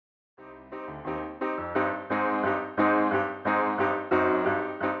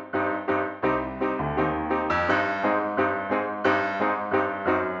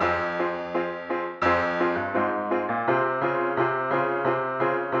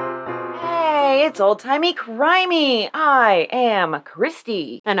Hey, it's Old-Timey Crimey. I am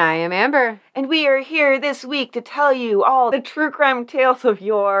Christy. And I am Amber. And we are here this week to tell you all the true crime tales of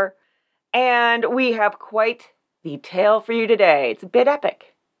yore. And we have quite the tale for you today. It's a bit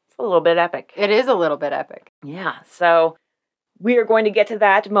epic. It's a little bit epic. It is a little bit epic. Yeah, so we are going to get to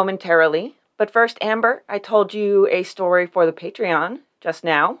that momentarily. But first, Amber, I told you a story for the Patreon just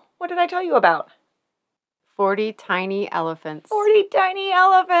now. What did I tell you about? 40 tiny elephants. 40 tiny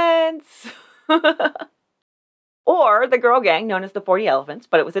elephants! Or the girl gang known as the 40 Elephants,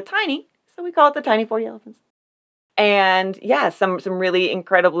 but it was a tiny, so we call it the Tiny 40 Elephants. And yeah, some really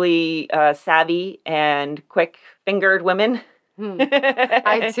incredibly savvy and quick-fingered women.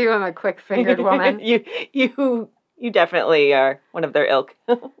 I too am a quick-fingered woman. You definitely are one of their ilk.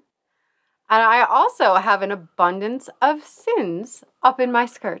 And I also have an abundance of sins up in my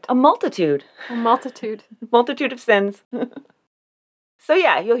skirt. A multitude. A multitude. Multitude of sins. So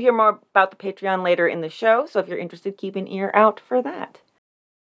yeah, you'll hear more about the Patreon later in the show, so if you're interested, keep an ear out for that.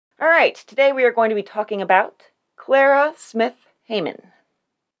 All right, today we are going to be talking about Clara Smith Heyman.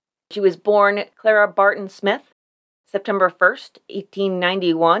 She was born Clara Barton Smith, September 1st,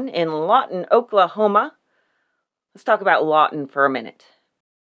 1891, in Lawton, Oklahoma. Let's talk about Lawton for a minute.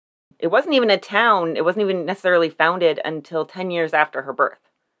 It wasn't even a town. It wasn't even necessarily founded until 10 years after her birth.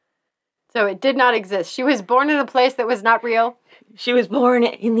 So it did not exist. She was born in a place that was not real. She was born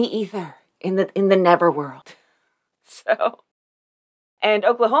in the ether, in the neverworld. And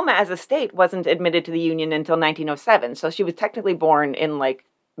Oklahoma as a state wasn't admitted to the Union until 1907, so she was technically born in,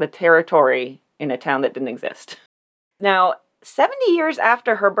 the territory in a town that didn't exist. Now, 70 years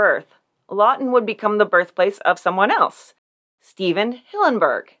after her birth, Lawton would become the birthplace of someone else, Stephen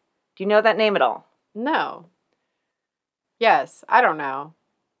Hillenburg. Do you know that name at all? No. Yes, I don't know.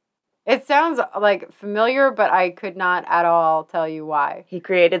 It sounds, familiar, but I could not at all tell you why. He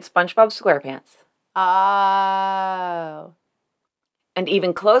created SpongeBob SquarePants. Oh. And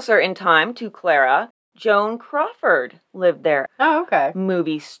even closer in time to Clara, Joan Crawford lived there. Oh, okay.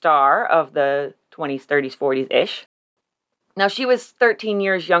 Movie star of the 20s, 30s, 40s-ish. Now, she was 13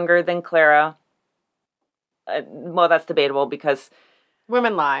 years younger than Clara. Well, that's debatable because...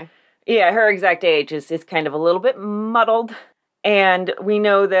 Women lie. Yeah, her exact age is kind of a little bit muddled. And we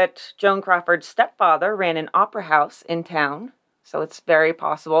know that Joan Crawford's stepfather ran an opera house in town. So it's very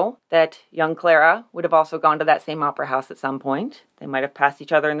possible that young Clara would have also gone to that same opera house at some point. They might have passed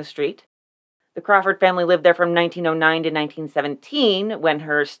each other in the street. The Crawford family lived there from 1909 to 1917 when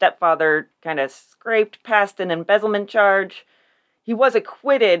her stepfather kind of scraped past an embezzlement charge. He was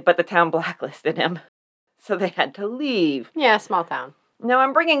acquitted, but the town blacklisted him. So they had to leave. Yeah, small town. Now,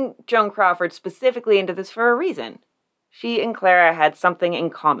 I'm bringing Joan Crawford specifically into this for a reason. She and Clara had something in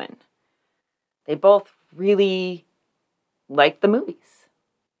common. They both really liked the movies.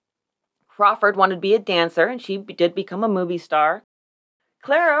 Crawford wanted to be a dancer, and she did become a movie star.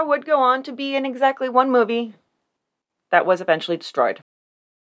 Clara would go on to be in exactly one movie that was eventually destroyed.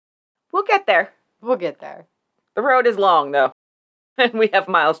 We'll get there. We'll get there. The road is long, though, and we have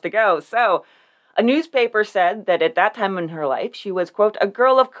miles to go, so... A newspaper said that at that time in her life, she was, quote, a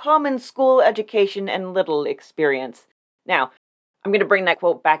girl of common school education and little experience. Now, I'm going to bring that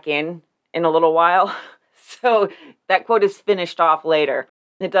quote back in a little while. So that quote is finished off later.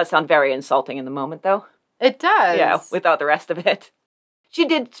 It does sound very insulting in the moment, though. It does. Yeah, without the rest of it. She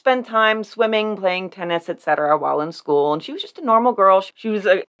did spend time swimming, playing tennis, etc. while in school, and she was just a normal girl. She was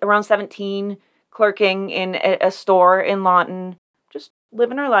around 17, clerking in a store in Lawton. Just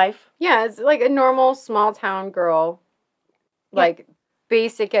living her life. Yeah, it's like a normal small town girl. Yeah.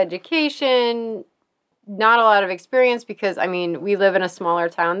 Basic education, not a lot of experience because, we live in a smaller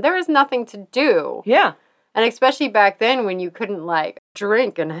town. There is nothing to do. Yeah. And especially back then when you couldn't,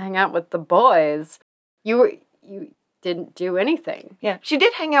 drink and hang out with the boys, you didn't do anything. Yeah, she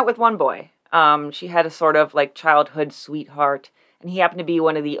did hang out with one boy. She had a sort of, childhood sweetheart, and he happened to be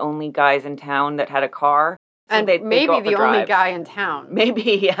one of the only guys in town that had a car. So And they'd maybe go out for the only drives. guy in town. Maybe,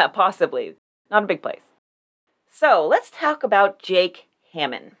 yeah, possibly. Not a big place. So, let's talk about Jake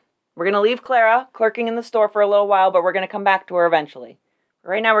Hammond. We're going to leave Clara clerking in the store for a little while, but we're going to come back to her eventually.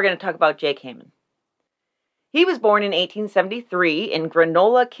 Right now, we're going to talk about Jake Hammond. He was born in 1873 in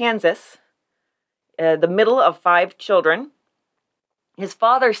Granola, Kansas, the middle of 5 children. His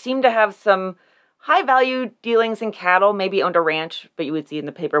father seemed to have some high-value dealings in cattle, maybe owned a ranch, but you would see in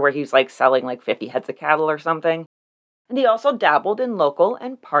the paper where he was, selling, 50 heads of cattle or something. And he also dabbled in local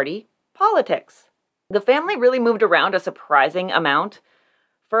and party politics. The family really moved around a surprising amount.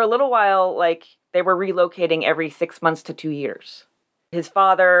 For a little while, they were relocating every 6 months to 2 years. His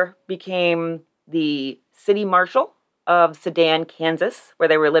father became the city marshal of Sedan, Kansas, where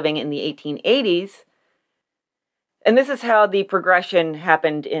they were living in the 1880s. And this is how the progression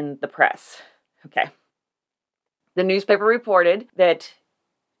happened in the press. Okay. The newspaper reported that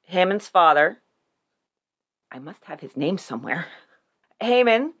Hammond's father, I must have his name somewhere.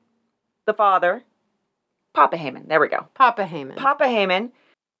 Hammond, the father, Papa Hammond, there we go. Papa Hammond. Papa Hammond,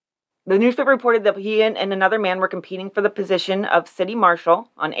 the newspaper reported that he and another man were competing for the position of city marshal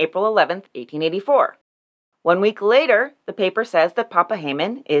on April 11th, 1884. 1 week later, the paper says that Papa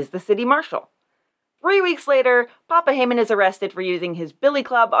Hammond is the city marshal. 3 weeks later, Papa Hammond is arrested for using his billy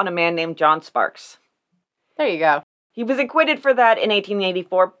club on a man named John Sparks. There you go. He was acquitted for that in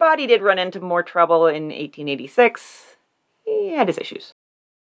 1884, but he did run into more trouble in 1886. He had his issues.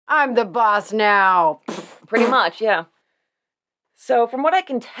 I'm the boss now. Pretty much, yeah. So, from what I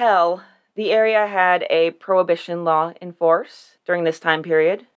can tell, the area had a prohibition law in force during this time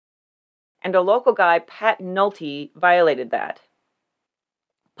period, and a local guy, Pat Nolte, violated that.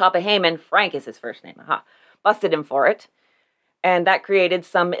 Papa Hammond, Frank is his first name, busted him for it, and that created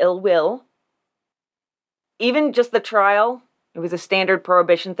some ill will. Even just the trial, it was a standard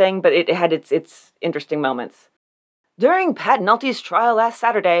prohibition thing, but it had its interesting moments. During Pat Nolte's trial last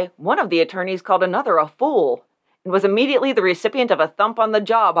Saturday, one of the attorneys called another a fool, and was immediately the recipient of a thump on the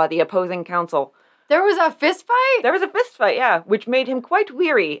jaw by the opposing counsel. There was a fist fight? There was a fist fight, yeah, which made him quite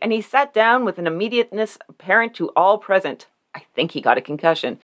weary, and he sat down with an immediateness apparent to all present. I think he got a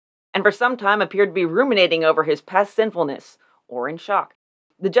concussion, and for some time appeared to be ruminating over his past sinfulness, or in shock.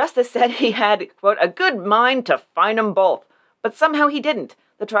 The justice said he had, quote, a good mind to fine 'em both, but somehow he didn't.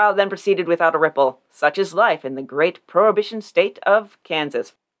 The trial then proceeded without a ripple. Such is life in the great prohibition state of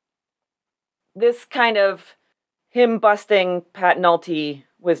Kansas. This kind of him busting Pat Nolte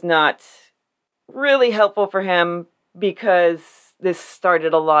was not really helpful for him because this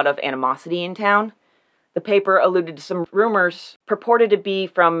started a lot of animosity in town. The paper alluded to some rumors purported to be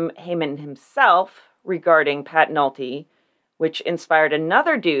from Hammond himself regarding Pat Nolte, which inspired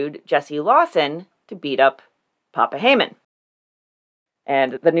another dude, Jesse Lawson, to beat up Papa Hammond.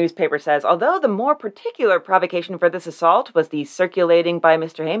 And the newspaper says, although the more particular provocation for this assault was the circulating by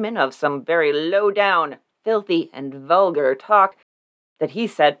Mr. Hammond of some very low-down, filthy, and vulgar talk that he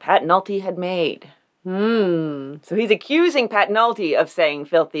said Pat Nolte had made. So he's accusing Pat Nolte of saying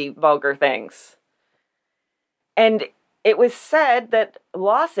filthy, vulgar things. And it was said that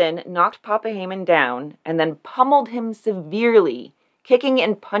Lawson knocked Papa Hammond down and then pummeled him severely, kicking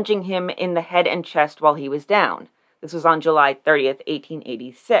and punching him in the head and chest while he was down. This was on July 30th,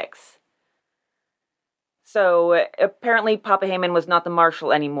 1886. So apparently Papa Hammond was not the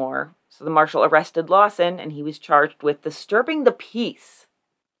marshal anymore. So the marshal arrested Lawson and he was charged with disturbing the peace.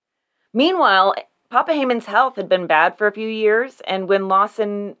 Meanwhile, Papa Hammond's health had been bad for a few years, and when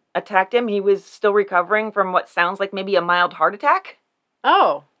Lawson attacked him, he was still recovering from what sounds like maybe a mild heart attack.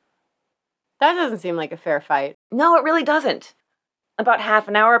 Oh. That doesn't seem like a fair fight. No, it really doesn't. About half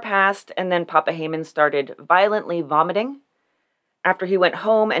an hour passed, and then Papa Hammond started violently vomiting. After he went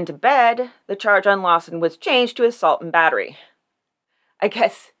home and to bed, the charge on Lawson was changed to assault and battery. I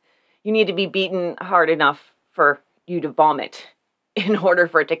guess you need to be beaten hard enough for you to vomit in order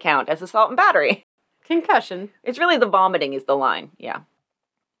for it to count as assault and battery. Concussion. It's really the vomiting is the line, yeah.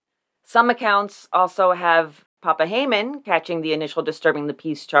 Some accounts also have Papa Hammond catching the initial disturbing the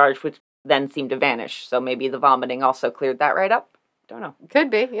peace charge, which then seemed to vanish. So maybe the vomiting also cleared that right up. Don't know. Could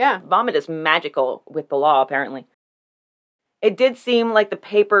be, yeah. Vomit is magical with the law, apparently. It did seem like the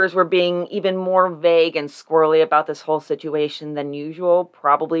papers were being even more vague and squirrely about this whole situation than usual,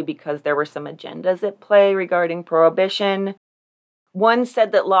 probably because there were some agendas at play regarding prohibition. One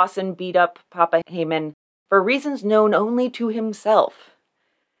said that Lawson beat up Papa Hammond for reasons known only to himself.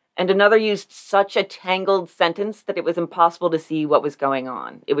 And another used such a tangled sentence that it was impossible to see what was going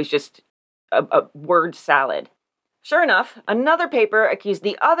on. It was just a word salad. Sure enough, another paper accused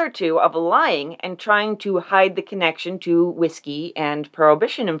the other two of lying and trying to hide the connection to whiskey and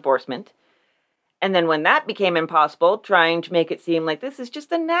prohibition enforcement. And then when that became impossible, trying to make it seem like this is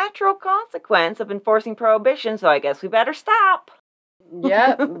just a natural consequence of enforcing prohibition, so I guess we better stop.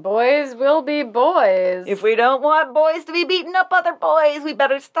 Yep, boys will be boys. If we don't want boys to be beating up other boys, we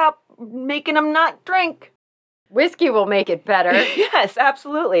better stop making them not drink. Whiskey will make it better. Yes,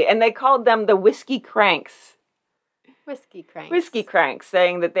 absolutely. And they called them the whiskey cranks. Whiskey cranks. Whiskey cranks,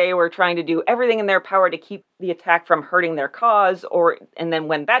 saying that they were trying to do everything in their power to keep the attack from hurting their cause, and then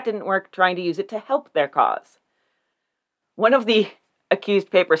when that didn't work, trying to use it to help their cause. One of the accused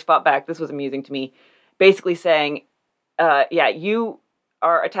papers fought back, this was amusing to me, basically saying, you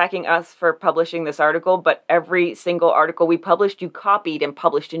are attacking us for publishing this article, but every single article we published, you copied and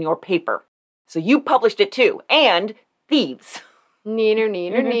published in your paper. So you published it too, and thieves. Neener,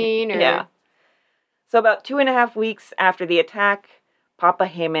 neener, neener. Yeah. So about 2.5 weeks after the attack, Papa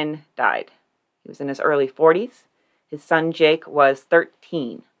Heyman died. He was in his early 40s. His son Jake was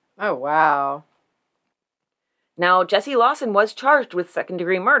 13. Oh, wow. Now, Jesse Lawson was charged with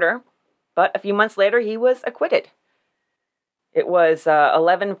second-degree murder, but a few months later he was acquitted. It was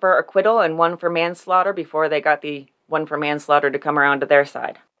 11 for acquittal and 1 for manslaughter before they got the 1 for manslaughter to come around to their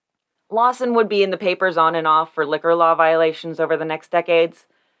side. Lawson would be in the papers on and off for liquor law violations over the next decades.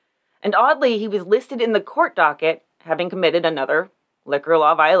 And oddly, he was listed in the court docket having committed another liquor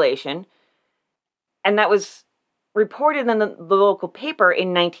law violation. And that was reported in the local paper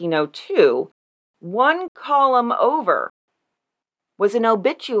in 1902. One column over was an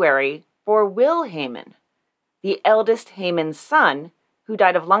obituary for Will Heyman, the eldest Heyman's son, who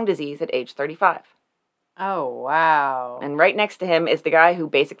died of lung disease at age 35. Oh, wow. And right next to him is the guy who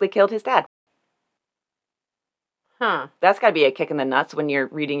basically killed his dad. Huh. That's got to be a kick in the nuts when you're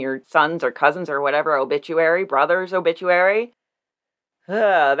reading your son's or cousin's or whatever obituary, brother's obituary.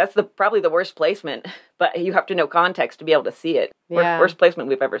 That's probably the worst placement, but you have to know context to be able to see it. Yeah. Worst placement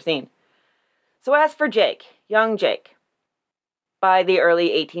we've ever seen. So as for Jake, young Jake, by the early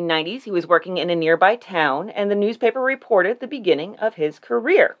 1890s, he was working in a nearby town, and the newspaper reported the beginning of his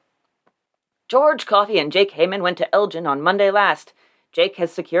career. George Coffey and Jake Heyman went to Elgin on Monday last. Jake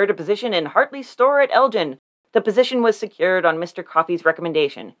has secured a position in Hartley's store at Elgin. The position was secured on Mr. Coffey's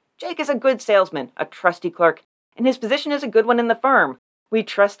recommendation. Jake is a good salesman, a trusty clerk, and his position is a good one in the firm. We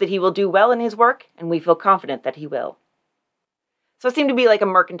trust that he will do well in his work, and we feel confident that he will. So it seemed to be like a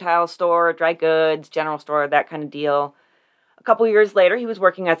mercantile store, dry goods, general store, that kind of deal. A couple years later, he was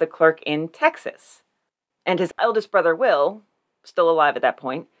working as a clerk in Texas. And his eldest brother, Will, still alive at that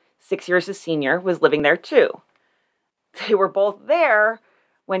point, 6 years his senior, was living there too. They were both there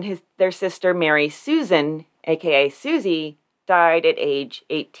when their sister Mary Susan, aka Susie, died at age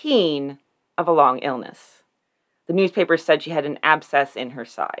 18 of a long illness. The newspaper said she had an abscess in her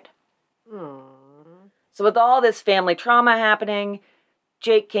side. Aww. So with all this family trauma happening,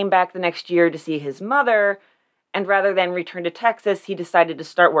 Jake came back the next year to see his mother, and rather than return to Texas, he decided to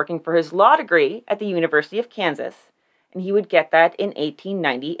start working for his law degree at the University of Kansas, and he would get that in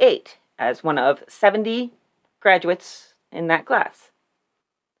 1898 as one of 70 graduates in that class.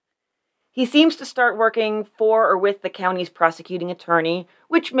 He seems to start working for or with the county's prosecuting attorney,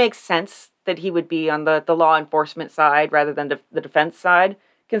 which makes sense that he would be on the law enforcement side rather than the defense side,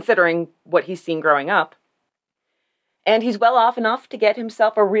 considering what he's seen growing up. And he's well off enough to get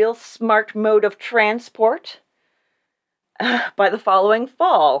himself a real smart mode of transport. By the following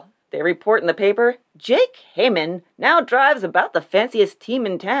fall, they report in the paper, Jake Heyman now drives about the fanciest team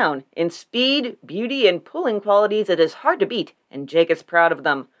in town. In speed, beauty, and pulling qualities, it is hard to beat, and Jake is proud of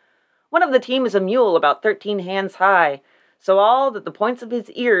them. One of the team is a mule about 13 hands high, so all that the points of his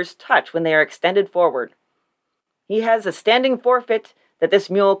ears touch when they are extended forward. He has a standing forfeit that this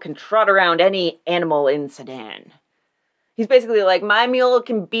mule can trot around any animal in Sedan. He's basically like, my mule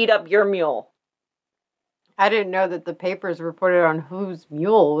can beat up your mule. I didn't know that the papers reported on whose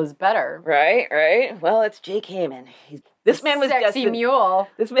mule was better. Right. Well, it's Jake Heyman. This man was sexy destined. Mule.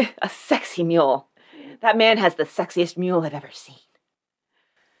 This man, a sexy mule. That man has the sexiest mule I've ever seen.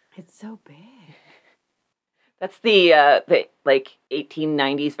 It's so big. That's the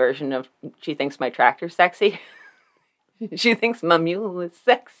 1890s version of she thinks my tractor's sexy. She thinks my mule is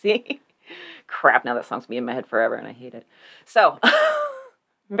sexy. Crap, now that song's gonna be in my head forever and I hate it. So, I'm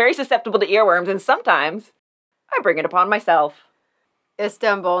very susceptible to earworms, and sometimes I bring it upon myself.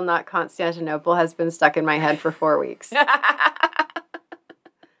 Istanbul, not Constantinople, has been stuck in my head for 4 weeks.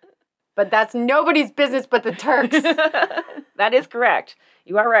 But that's nobody's business but the Turks. That is correct.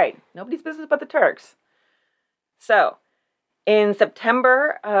 You are right. Nobody's business but the Turks. So, in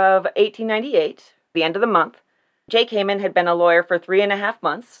September of 1898, the end of the month, Jake Heyman had been a lawyer for 3.5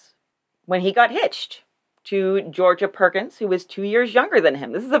 months when he got hitched to Georgia Perkins, who was 2 years younger than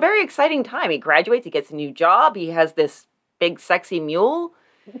him. This is a very exciting time. He graduates, he gets a new job, he has this big sexy mule,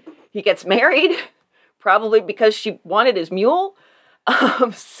 he gets married, probably because she wanted his mule.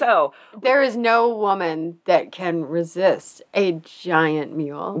 So there is no woman that can resist a giant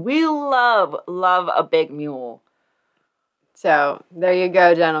mule. We love a big mule. So there you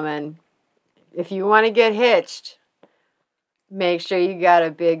go, gentlemen. If you want to get hitched, make sure you got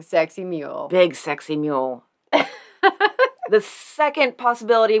a big sexy mule. Big sexy mule. The second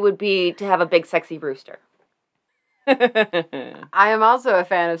possibility would be to have a big sexy rooster. I am also a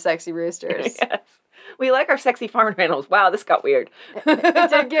fan of sexy roosters. Yes. We like our sexy farm animals. Wow, this got weird. It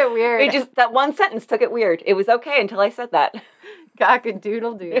did get weird. That one sentence took it weird. It was okay until I said that.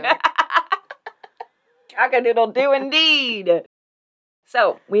 Cock-a-doodle-doo. Cock-a-doodle-doo indeed.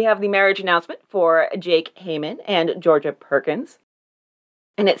 So, we have the marriage announcement for Jake Heyman and Georgia Perkins.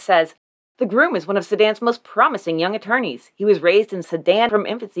 And it says, the groom is one of Sedan's most promising young attorneys. He was raised in Sedan from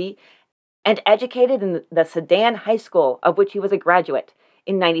infancy and educated in the Sedan High School, of which he was a graduate.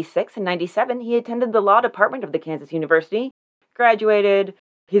 In 96 and 97, he attended the law department of the Kansas University, graduated.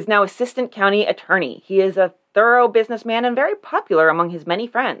 He's now assistant county attorney. He is a thorough businessman and very popular among his many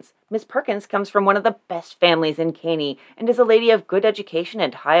friends. Miss Perkins comes from one of the best families in Caney and is a lady of good education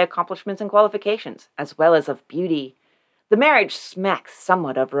and high accomplishments and qualifications, as well as of beauty. The marriage smacks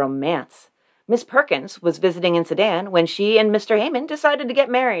somewhat of romance. Miss Perkins was visiting in Sedan when she and Mr. Heyman decided to get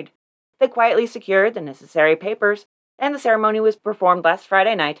married. They quietly secured the necessary papers, and the ceremony was performed last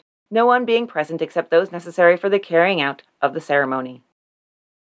Friday night, no one being present except those necessary for the carrying out of the ceremony.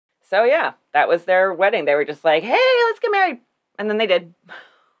 So yeah, that was their wedding. They were just like, hey, let's get married. And then they did.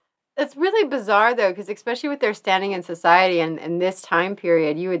 It's really bizarre, though, because especially with their standing in society and this time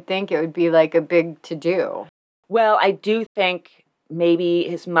period, you would think it would be like a big to-do. Well, I do think maybe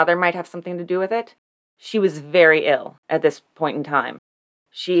his mother might have something to do with it. She was very ill at this point in time.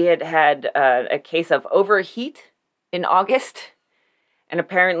 She had had a case of overheat in August, and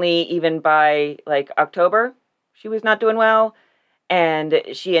apparently even by like October, she was not doing well, and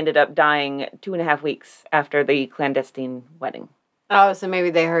she ended up dying 2.5 weeks after the clandestine wedding. Oh, so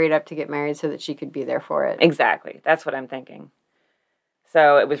maybe they hurried up to get married so that she could be there for it. Exactly. That's what I'm thinking.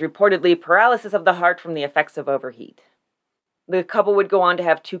 So it was reportedly paralysis of the heart from the effects of overheat. The couple would go on to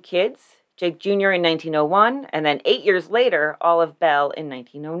have 2 kids, Jake Jr. in 1901, and then 8 years later, Olive Bell in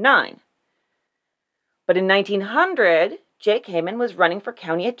 1909. But in 1900, Jake Heyman was running for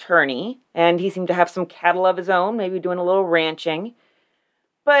county attorney, and he seemed to have some cattle of his own, maybe doing a little ranching.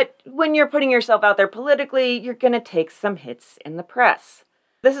 But when you're putting yourself out there politically, you're going to take some hits in the press.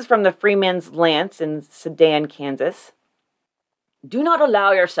 This is from the Freeman's Lance in Sedan, Kansas. Do not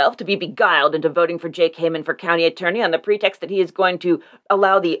allow yourself to be beguiled into voting for Jake Heyman for county attorney on the pretext that he is going to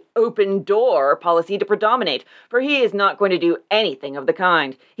allow the open door policy to predominate, for he is not going to do anything of the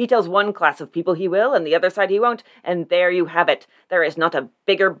kind. He tells one class of people he will, and the other side he won't, and there you have it. There is not a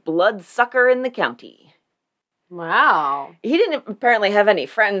bigger bloodsucker in the county. Wow. He didn't apparently have any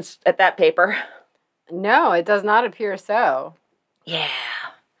friends at that paper. No, it does not appear so. Yeah.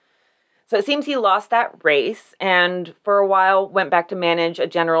 So it seems he lost that race and for a while went back to manage a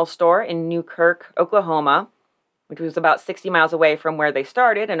general store in Newkirk, Oklahoma, which was about 60 miles away from where they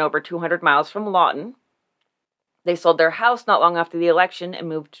started and over 200 miles from Lawton. They sold their house not long after the election and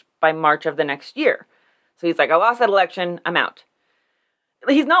moved by March of the next year. So he's like, I lost that election, I'm out.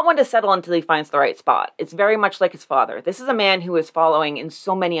 He's not one to settle until he finds the right spot. It's very much like his father. This is a man who is following in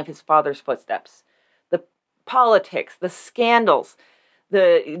so many of his father's footsteps. The politics, the scandals,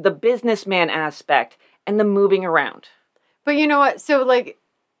 the businessman aspect, and the moving around. But you know what? So like,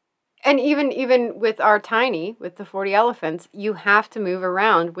 and even with our Tiny, with the 40 elephants, you have to move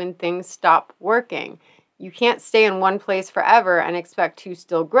around when things stop working. You can't stay in one place forever and expect to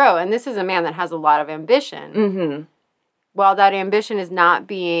still grow. And this is a man that has a lot of ambition. Mm-hmm. While that ambition is not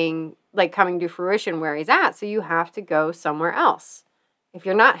being, like, coming to fruition where he's at. So you have to go somewhere else. If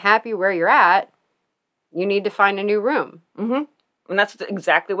you're not happy where you're at, you need to find a new room. Mm-hmm. And that's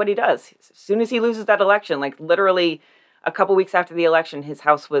exactly what he does. As soon as he loses that election, like literally a couple weeks after the election, his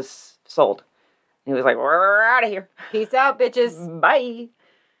house was sold. He was like, we're out of here. Peace out, bitches. Bye.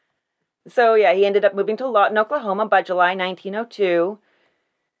 So yeah, he ended up moving to Lawton, Oklahoma by July 1902.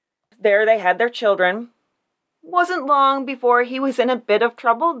 There they had their children. Wasn't long before he was in a bit of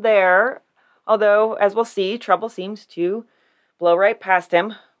trouble there. Although, as we'll see, trouble seems to blow right past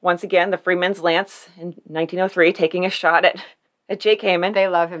him. Once again, the Freeman's Lance in 1903 taking a shot at Jake Heyman. They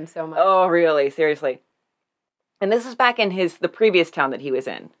love him so much. Oh, really? Seriously. And this is back in the previous town that he was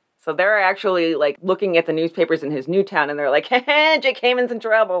in. So they're actually like looking at the newspapers in his new town and they're like, Jake Heyman's in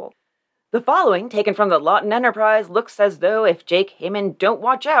trouble. The following, taken from the Lawton Enterprise, looks as though if Jake Heyman don't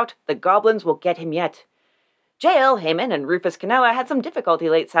watch out, the goblins will get him yet. J.L. Heyman and Rufus Cannella had some difficulty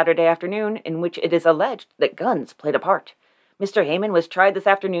late Saturday afternoon in which it is alleged that guns played a part. Mr. Heyman was tried this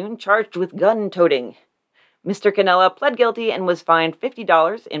afternoon, charged with gun-toting. Mr. Cannella pled guilty and was fined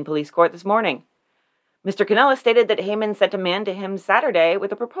 $50 in police court this morning. Mr. Cannella stated that Heyman sent a man to him Saturday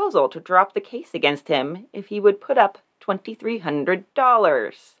with a proposal to drop the case against him if he would put up $2,300.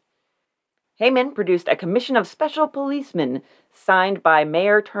 Heyman produced a commission of special policemen signed by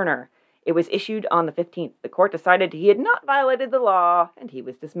Mayor Turner. It was issued on the 15th. The court decided he had not violated the law, and he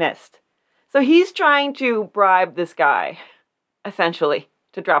was dismissed. So he's trying to bribe this guy, essentially,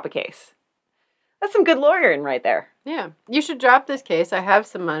 to drop a case. That's some good lawyering right there. Yeah. You should drop this case. I have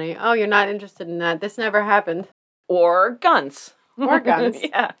some money. Oh, you're not interested in that. This never happened. Or guns. Or guns.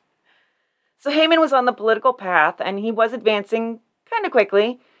 Yeah. So Haman was on the political path, and he was advancing kind of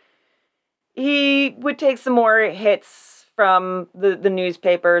quickly. He would take some more hits from the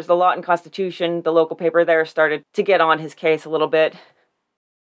newspapers. The Lawton Constitution, the local paper there, started to get on his case a little bit.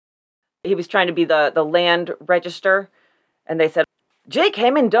 He was trying to be the land register, and they said, Jake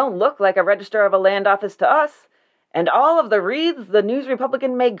Haman don't look like a register of a land office to us, and all of the wreaths the News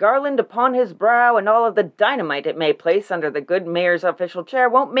Republican may garland upon his brow, and all of the dynamite it may place under the good mayor's official chair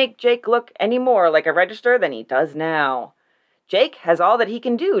won't make Jake look any more like a register than he does now. Jake has all that he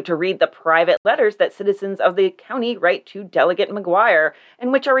can do to read the private letters that citizens of the county write to Delegate McGuire,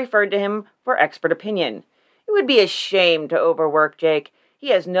 and which are referred to him for expert opinion. It would be a shame to overwork Jake. He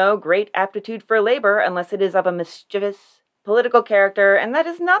has no great aptitude for labor unless it is of a mischievous, political character, and that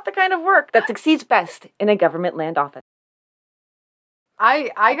is not the kind of work that succeeds best in a government land office.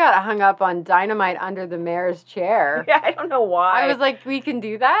 I got hung up on dynamite under the mayor's chair. Yeah, I don't know why. I was like, we can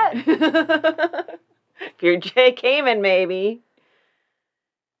do that? If you're Jake Haman, maybe.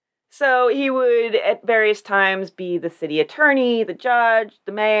 So he would, at various times, be the city attorney, the judge,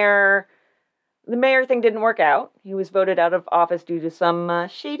 the mayor. The mayor thing didn't work out. He was voted out of office due to some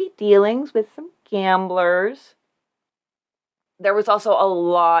shady dealings with some gamblers. There was also a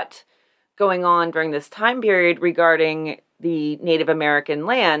lot going on during this time period regarding the Native American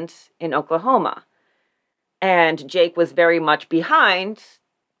land in Oklahoma. And Jake was very much behind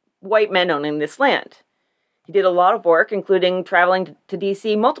white men owning this land. He did a lot of work, including traveling to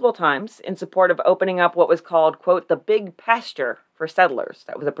D.C. multiple times in support of opening up what was called, quote, the big pasture for settlers.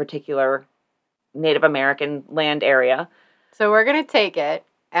 That was a particular Native American land area. So we're going to take it,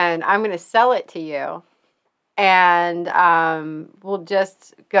 and I'm going to sell it to you. And we'll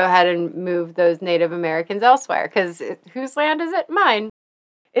just go ahead and move those Native Americans elsewhere. Because whose land is it? Mine.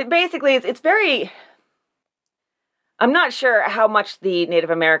 It basically is, it's very... I'm not sure how much the Native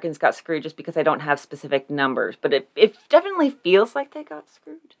Americans got screwed just because I don't have specific numbers. But it definitely feels like they got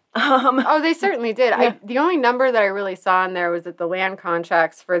screwed. Oh, they certainly did. Yeah. The only number that I really saw in there was that the land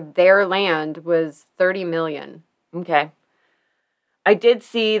contracts for their land was $30 million. Okay. I did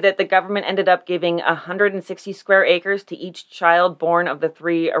see that the government ended up giving 160 square acres to each child born of the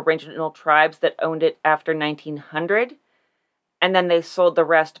 3 original tribes that owned it after 1900, and then they sold the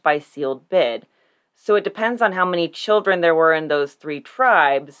rest by sealed bid. So it depends on how many children there were in those 3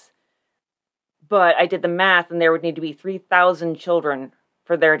 tribes, but I did the math, and there would need to be 3,000 children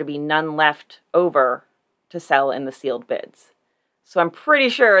for there to be none left over to sell in the sealed bids. So I'm pretty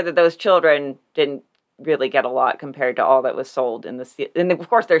sure that those children didn't really get a lot compared to all that was sold in and of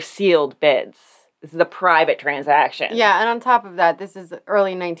course they're sealed bids. This is a private transaction. Yeah, and on top of that, this is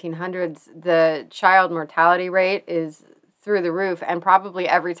early 1900s. The child mortality rate is through the roof, and probably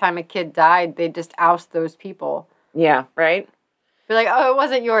every time a kid died, they'd just oust those people. Yeah, right? Be like, oh, it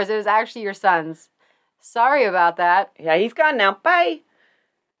wasn't yours, it was actually your son's. Sorry about that. Yeah, he's gone now. Bye.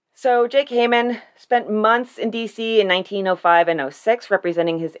 So Jake Haman spent months in D.C. in 1905 and 06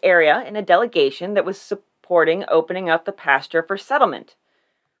 representing his area in a delegation that was supporting opening up the pasture for settlement.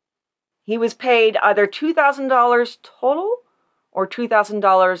 He was paid either $2,000 total or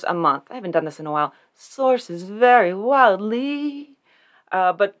 $2,000 a month. I haven't done this in a while. Sources vary wildly.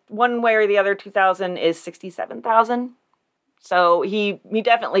 But one way or the other, $2,000 is $67,000. So he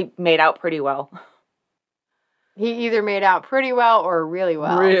definitely made out pretty well. He either made out pretty well or really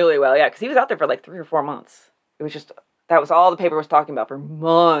well. Really well, yeah, because he was out there for like 3 or 4 months. It was just, that was all the paper was talking about for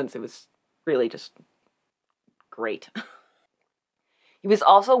months. It was really just great. He was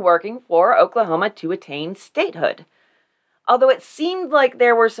also working for Oklahoma to attain statehood. Although it seemed like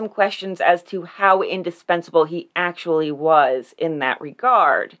there were some questions as to how indispensable he actually was in that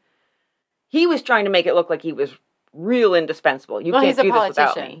regard. He was trying to make it look like he was real indispensable. You can't do this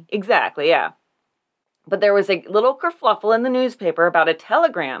without me. Exactly, yeah. But there was a little kerfluffle in the newspaper about a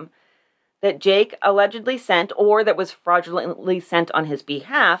telegram that Jake allegedly sent, or that was fraudulently sent on his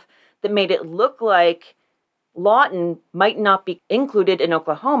behalf, that made it look like Lawton might not be included in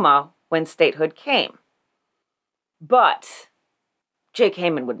Oklahoma when statehood came. But Jake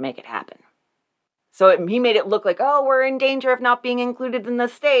Haman would make it happen. So he made it look like, oh, we're in danger of not being included in the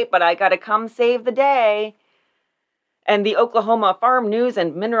state, but I gotta come save the day. And the Oklahoma Farm News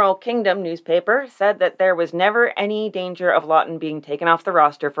and Mineral Kingdom newspaper said that there was never any danger of Lawton being taken off the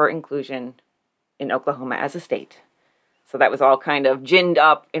roster for inclusion in Oklahoma as a state. So that was all kind of ginned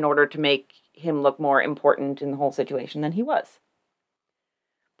up in order to make him look more important in the whole situation than he was.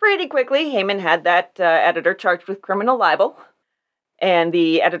 Pretty quickly, Haman had that editor charged with criminal libel. And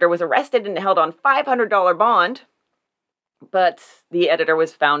the editor was arrested and held on $500 bond. But the editor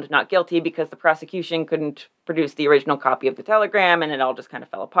was found not guilty because the prosecution couldn't produce the original copy of the telegram, and it all just kind of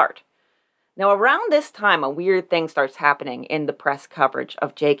fell apart. Now, around this time, a weird thing starts happening in the press coverage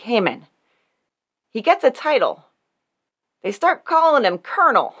of Jake Heyman. He gets a title. They start calling him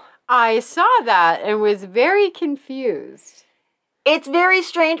Colonel. I saw that and was very confused. It's very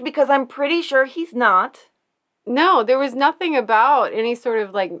strange because I'm pretty sure he's not. No, there was nothing about any sort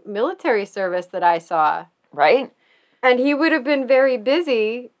of like military service that I saw. Right? And he would have been very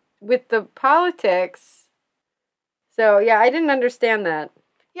busy with the politics. So, yeah, I didn't understand that.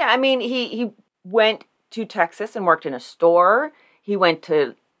 Yeah, I mean, he went to Texas and worked in a store. He went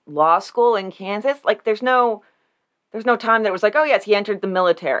to law school in Kansas. Like, there's no time that it was like, oh, yes, he entered the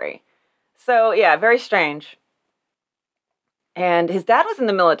military. So, yeah, very strange. And his dad was in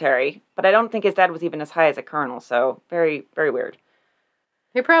the military, but I don't think his dad was even as high as a colonel. So, very, very weird.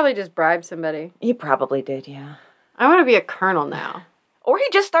 He probably just bribed somebody. He probably did, yeah. I want to be a colonel now. Or he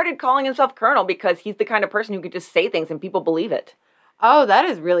just started calling himself colonel because he's the kind of person who could just say things and people believe it. Oh, that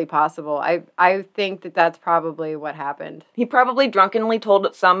is really possible. I think that that's probably what happened. He probably drunkenly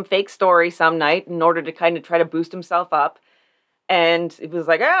told some fake story some night in order to kind of try to boost himself up. And it was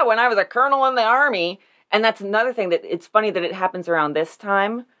like, oh, when I was a colonel in the army. And that's another thing that it's funny that it happens around this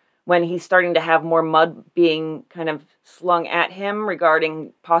time when he's starting to have more mud being kind of slung at him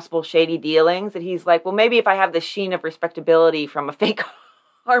regarding possible shady dealings. That he's like, well, maybe if I have the sheen of respectability from a fake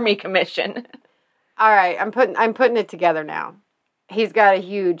army commission. All right, I'm putting it together now. He's got a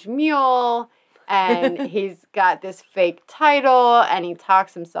huge mule, and he's got this fake title, and he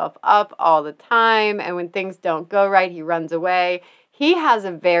talks himself up all the time, and when things don't go right, he runs away. He has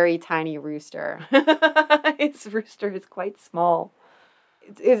a very tiny rooster. His rooster is quite small.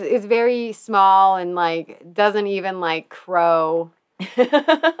 It's very small and, like, doesn't even, like, crow.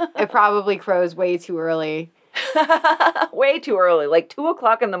 It probably crows way too early. Way too early, like 2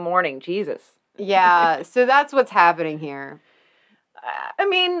 o'clock in the morning, Jesus. Yeah, so that's what's happening here. I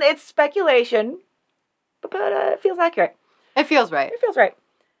mean, it's speculation, but it feels accurate. It feels right. It feels right.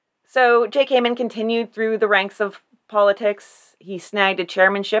 So Jake Heyman continued through the ranks of politics. He snagged a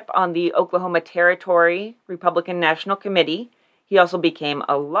chairmanship on the Oklahoma Territory Republican National Committee. He also became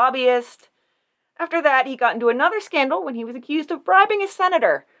a lobbyist. After that, he got into another scandal when he was accused of bribing a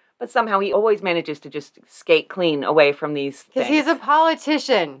senator. But somehow he always manages to just skate clean away from these things. Because he's a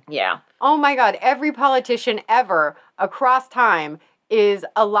politician. Yeah. Oh my God, every politician ever across time is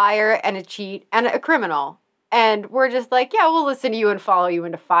a liar and a cheat and a criminal. And we're just like, yeah, we'll listen to you and follow you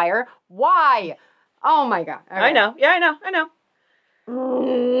into fire. Why? Oh my God. Okay. I know. Yeah, I know.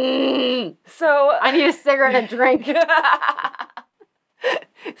 So I need a cigarette and a drink.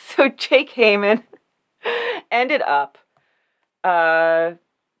 So Jake Heyman ended up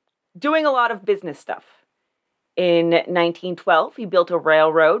doing a lot of business stuff. In 1912, he built a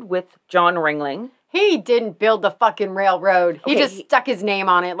railroad with John Ringling. He didn't build the fucking railroad. He just stuck his name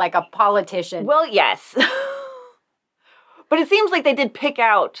on it like a politician. Well, yes. But it seems like they did pick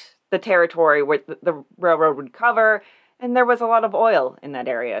out the territory where the railroad would cover, and there was a lot of oil in that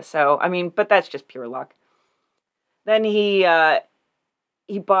area. So, I mean, but that's just pure luck. Then he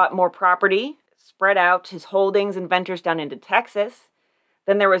bought more property, spread out his holdings and ventures down into Texas.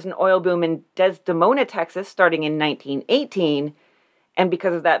 Then there was an oil boom in Desdemona, Texas, starting in 1918. And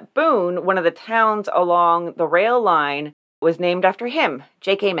because of that boom, one of the towns along the rail line was named after him,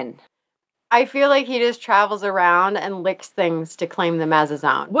 Jake Heyman. I feel like he just travels around and licks things to claim them as his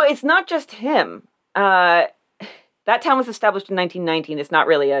own. Well, it's not just him. That town was established in 1919. It's not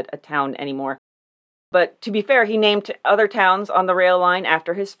really a town anymore. But to be fair, he named other towns on the rail line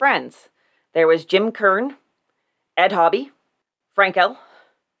after his friends. There was Jim Kern, Ed Hobby, Frankel,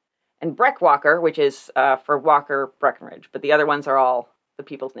 and Breck Walker, which is for Walker Breckenridge, but the other ones are all the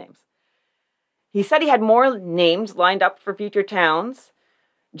people's names. He said he had more names lined up for future towns.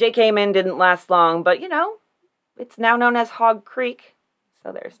 Jake Heyman didn't last long, but, you know, it's now known as Hog Creek,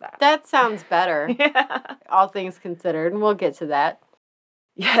 so there's that. That sounds better, Yeah. all things considered, and we'll get to that.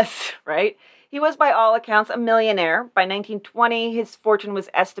 Yes, right? He was, by all accounts, a millionaire. By 1920, his fortune was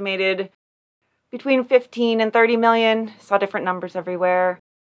estimated between 15 and 30 million. Saw different numbers everywhere.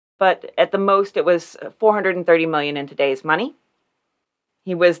 But at the most, it was 430 million in today's money.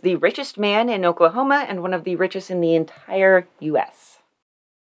 He was the richest man in Oklahoma and one of the richest in the entire U.S.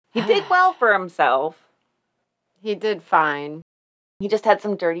 He did well for himself. He did fine. He just had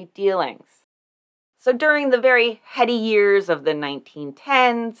some dirty dealings. So during the very heady years of the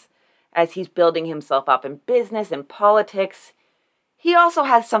 1910s, as he's building himself up in business and politics, he also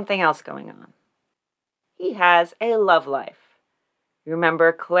has something else going on. He has a love life. You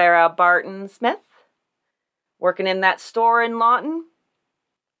remember Clara Barton Smith? Working in that store in Lawton?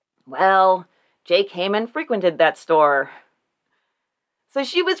 Well, Jake Heyman frequented that store. So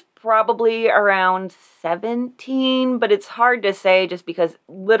she was probably around 17, but it's hard to say just because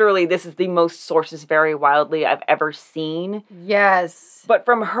literally this is the most sources vary wildly I've ever seen. Yes. But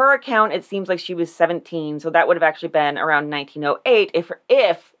from her account, it seems like she was 17, so that would have actually been around 1908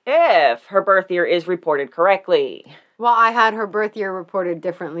 if her birth year is reported correctly. Well, I had her birth year reported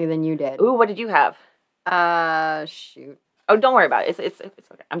differently than you did. Ooh, what did you have? Shoot. Oh, don't worry about it. It's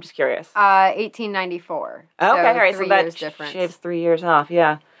okay. I'm just curious. 1894. Okay, all right. So 3 that years difference. shaves 3 years off,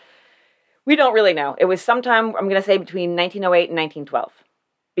 yeah. We don't really know. It was sometime, I'm going to say, between 1908 and 1912.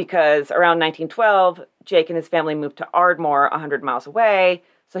 Because around 1912, Jake and his family moved to Ardmore, 100 miles away,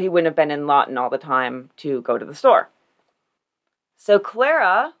 so he wouldn't have been in Lawton all the time to go to the store. So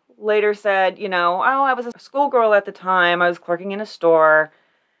Clara later said, I was a schoolgirl at the time. I was clerking in a store.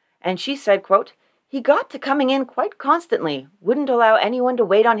 And she said, quote, "He got to coming in quite constantly, wouldn't allow anyone to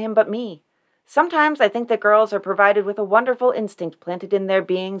wait on him but me. Sometimes I think that girls are provided with a wonderful instinct planted in their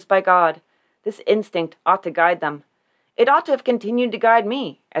beings by God. This instinct ought to guide them. It ought to have continued to guide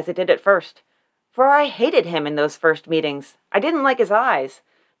me, as it did at first. For I hated him in those first meetings. I didn't like his eyes,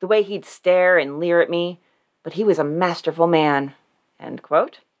 the way he'd stare and leer at me, but he was a masterful man." End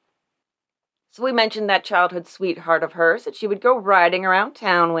quote. So we mentioned that childhood sweetheart of hers that she would go riding around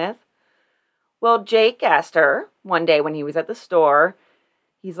town with. Well, Jake asked her one day when he was at the store,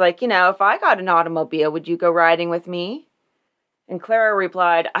 he's like, if I got an automobile, would you go riding with me? And Clara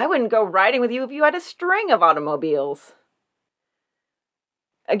replied, "I wouldn't go riding with you if you had a string of automobiles."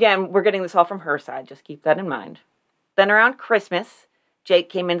 Again, we're getting this all from her side. Just keep that in mind. Then around Christmas, Jake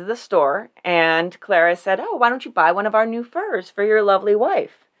came into the store and Clara said, "Oh, why don't you buy one of our new furs for your lovely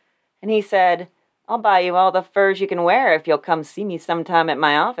wife?" And he said, "I'll buy you all the furs you can wear if you'll come see me sometime at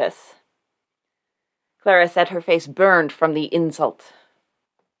my office." Clara said her face burned from the insult.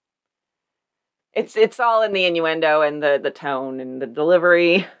 It's all in the innuendo and the tone and the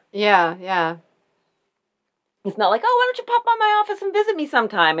delivery. Yeah, yeah. It's not like, "Oh, why don't you pop by my office and visit me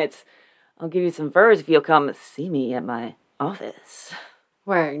sometime?" It's, "I'll give you some furs if you'll come see me at my office."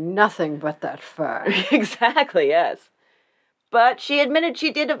 Wearing nothing but that fur. Exactly, yes. But she admitted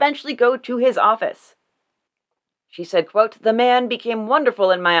she did eventually go to his office. She said, quote, "The man became wonderful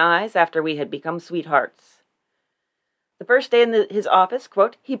in my eyes after we had become sweethearts." The first day in his office,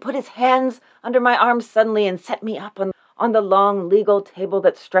 quote, "He put his hands under my arms suddenly and set me up on the long legal table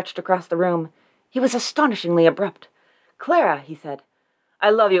that stretched across the room. He was astonishingly abrupt. 'Clara,' he said,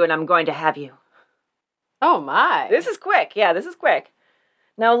 'I love you and I'm going to have you.'" Oh, my. This is quick. Yeah, this is quick.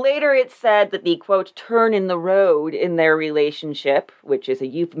 Now, later it's said that the, quote, turn in the road in their relationship, which is a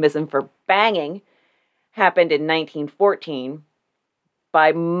euphemism for banging, happened in 1914.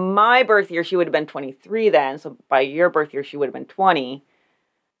 By my birth year, she would have been 23 then, so by your birth year, she would have been 20.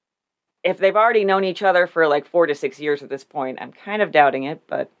 If they've already known each other for like 4 to 6 years at this point, I'm kind of doubting it,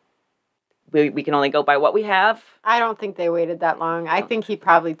 but we can only go by what we have. I don't think they waited that long. I think he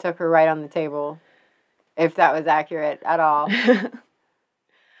probably took her right on the table, if that was accurate at all.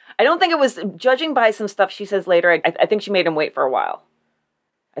 I don't think it was, judging by some stuff she says later, I think she made him wait for a while.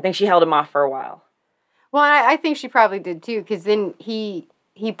 I think she held him off for a while. Well, I think she probably did too, because then he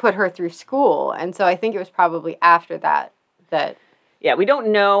put her through school, and so I think it was probably after that. Yeah, we don't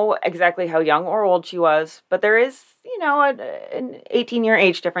know exactly how young or old she was, but there is, an 18-year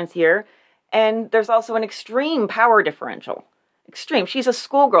age difference here, and there's also an extreme power differential. Extreme. She's a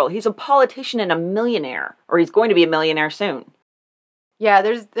schoolgirl. He's a politician and a millionaire, or he's going to be a millionaire soon. Yeah,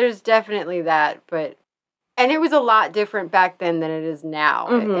 there's definitely that, and it was a lot different back then than it is now,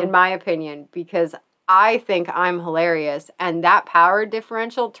 in my opinion, because I think I'm hilarious, and that power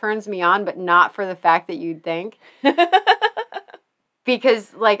differential turns me on, but not for the fact that you'd think.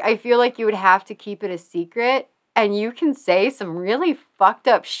 Because, I feel like you would have to keep it a secret, and you can say some really fucked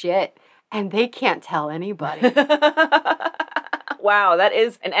up shit, and they can't tell anybody. Wow, that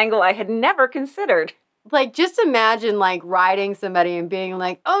is an angle I had never considered. Just imagine, riding somebody and being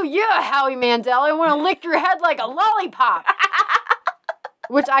like, "Oh, yeah, Howie Mandel, I want to lick your head like a lollipop."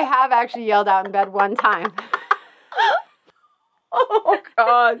 Which I have actually yelled out in bed one time. Oh,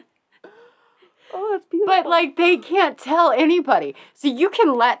 God. Oh, that's beautiful. But, they can't tell anybody. So you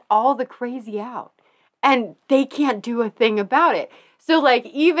can let all the crazy out. And they can't do a thing about it. So,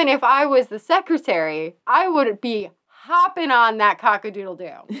 even if I was the secretary, I would be hopping on that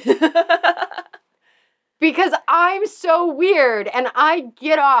cock-a-doodle-doo. Because I'm so weird, and I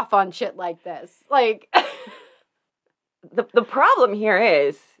get off on shit like this. The problem here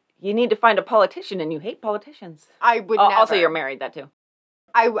is you need to find a politician, and you hate politicians. I would never. Also, you're married, that too.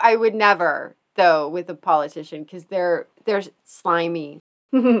 I would never, though, with a politician, because they're slimy.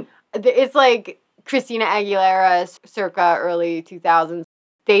 It's like Christina Aguilera circa early 2000s.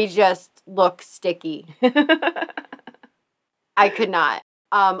 They just look sticky. I could not.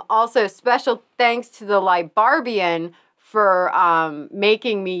 Also, special thanks to the Libarbian for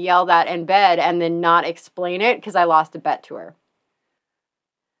making me yell that in bed and then not explain it, because I lost a bet to her.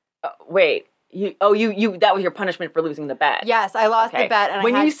 Wait. You that was your punishment for losing the bet. Yes, I lost the bet. And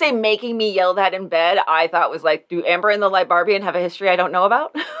when you say making me yell that in bed, I thought was like, do Amber and the Libarbian have a history I don't know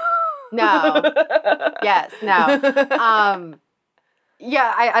about? No. Yes, no.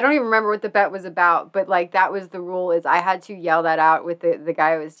 Yeah, I don't even remember what the bet was about, but like that was the rule, is I had to yell that out with the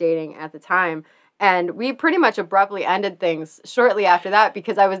guy I was dating at the time. And we pretty much abruptly ended things shortly after that,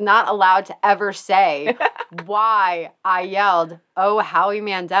 because I was not allowed to ever say why I yelled, "Oh, Howie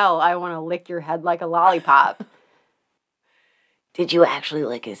Mandel, I want to lick your head like a lollipop." Did you actually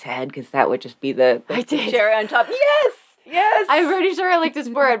lick his head? Because that would just be the I did. cherry on top. Yes! I'm pretty sure I licked his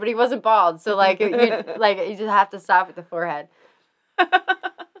forehead, but he wasn't bald. So like, you just have to stop at the forehead. Oh,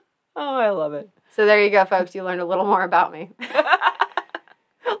 I love it. So there you go, folks. You learned a little more about me.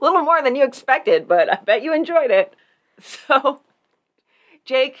 A little more than you expected, but I bet you enjoyed it. So,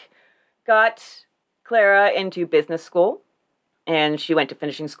 Jake got Clara into business school, and she went to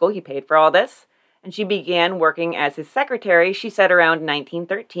finishing school. He paid for all this, and she began working as his secretary, she said, around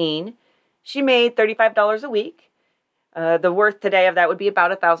 1913. She made $35 a week. The worth today of that would be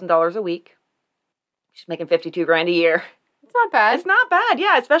about $1,000 a week. She's making $52,000 a year. It's not bad. It's not bad,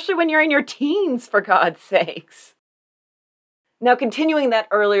 yeah, especially when you're in your teens, for God's sakes. Now, continuing that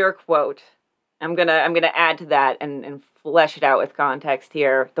earlier quote, I'm gonna add to that and flesh it out with context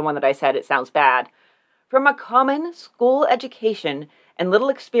here. The one that I said, it sounds bad. From a common school education and little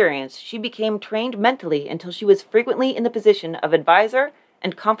experience, she became trained mentally until she was frequently in the position of advisor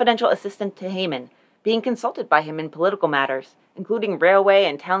and confidential assistant to Haman, being consulted by him in political matters, including railway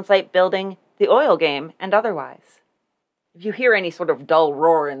and townsite building, the oil game, and otherwise. If you hear any sort of dull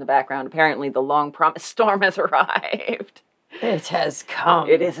roar in the background, apparently the long-promised storm has arrived. It has come.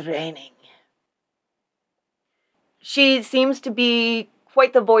 It is raining. She seems to be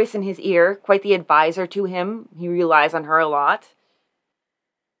quite the voice in his ear, quite the advisor to him. He relies on her a lot.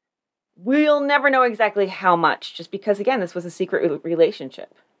 We'll never know exactly how much, just because, again, this was a secret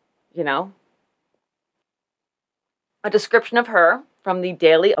relationship, you know? A description of her from the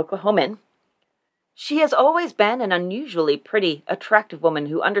Daily Oklahoman. She has always been an unusually pretty, attractive woman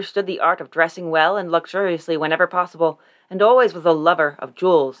who understood the art of dressing well and luxuriously whenever possible, and always was a lover of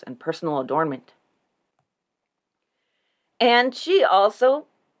jewels and personal adornment. And she also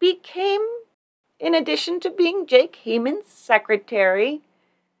became, in addition to being Jake Haman's secretary,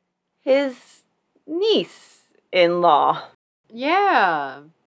 his niece-in-law. Yeah.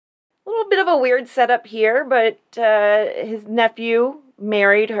 A little bit of a weird setup here, but his nephew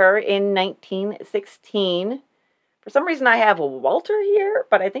married her in 1916. For some reason I have a Walter here,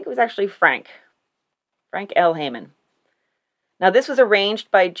 but I think it was actually Frank L. Haman. Now, this was arranged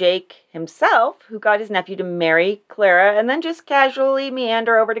by Jake himself, who got his nephew to marry Clara and then just casually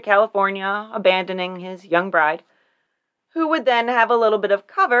meander over to California, abandoning his young bride, who would then have a little bit of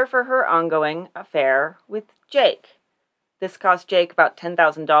cover for her ongoing affair with Jake. This cost Jake about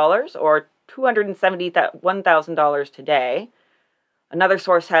 $10,000, or $271,000 today. Another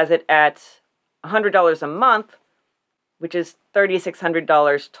source has it at $100 a month, which is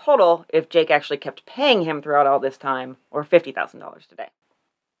 $3,600 total if Jake actually kept paying him throughout all this time, or $50,000 today.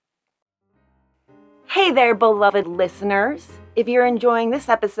 Hey there, beloved listeners. If you're enjoying this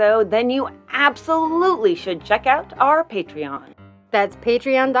episode, then you absolutely should check out our Patreon. That's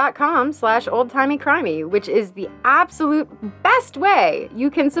patreon.com/oldtimeycrimey, which is the absolute best way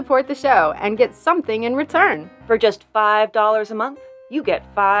you can support the show and get something in return. For just $5 a month, you get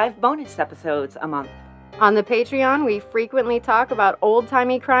 5 bonus episodes a month. On the Patreon, we frequently talk about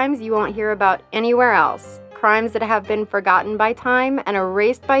old-timey crimes you won't hear about anywhere else. Crimes that have been forgotten by time and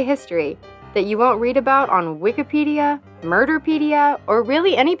erased by history that you won't read about on Wikipedia, Murderpedia, or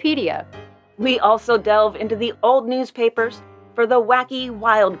really any pedia. We also delve into the old newspapers for the wacky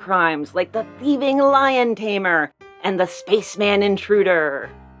wild crimes like the thieving lion tamer and the spaceman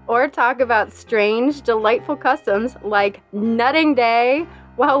intruder. Or talk about strange, delightful customs like Nutting Day,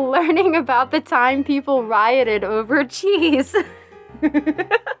 while learning about the time people rioted over cheese.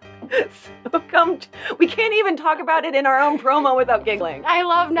 So we can't even talk about it in our own promo without giggling. I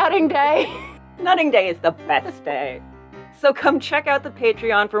love Nutting Day. Nutting Day is the best day. So come check out the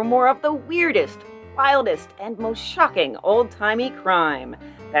Patreon for more of the weirdest, wildest, and most shocking old-timey crime.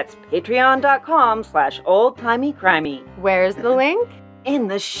 That's patreon.com/oldtimeycrimey. Where's the link? in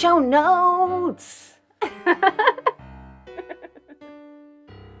the show notes.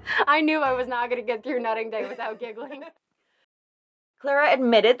 I knew I was not going to get through Nutting Day without giggling. Clara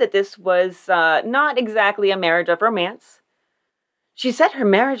admitted that this was not exactly a marriage of romance. She said her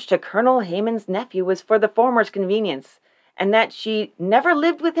marriage to Colonel Hayman's nephew was for the former's convenience, and that she never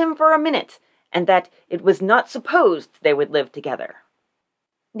lived with him for a minute, and that it was not supposed they would live together.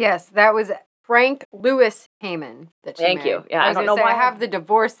 Yes, that was Frank Lewis Hayman that she Thank married. you. Yeah, I don't know why I have the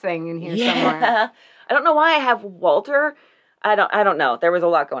divorce thing in here somewhere. I don't know why I have Walter. I don't know. There was a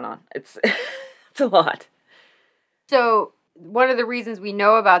lot going on. It's it's a lot. So one of the reasons we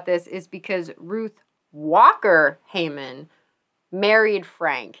know about this is because Ruth Walker Hayman married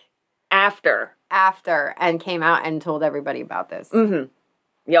Frank After and came out and told everybody about this.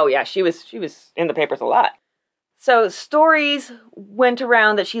 Mm-hmm. Oh yeah, she was in the papers a lot. So stories went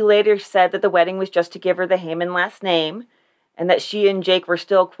around that she later said that the wedding was just to give her the Hayman last name, and that she and Jake were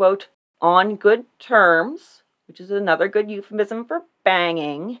still, quote, on good terms, which is another good euphemism for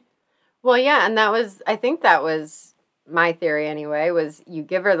banging. Well, yeah, and I think that was my theory anyway, was you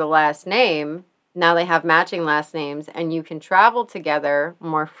give her the last name, now they have matching last names, and you can travel together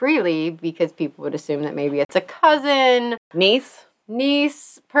more freely because people would assume that maybe it's a cousin.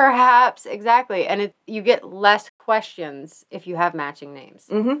 Niece, perhaps. Exactly. And you get less questions if you have matching names.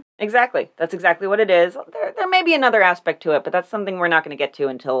 Mm-hmm. Exactly. That's exactly what it is. There may be another aspect to it, but that's something we're not going to get to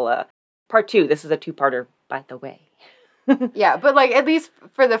until part 2. This is a 2-parter, by the way. Yeah, but like at least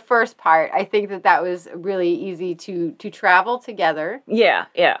for the first part, I think that was really easy to travel together. Yeah.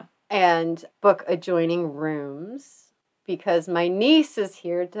 And book adjoining rooms. Because my niece is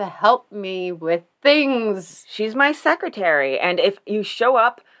here to help me with things. She's my secretary. And if you show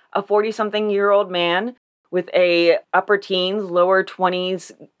up a 40-something-year-old man with a upper teens, lower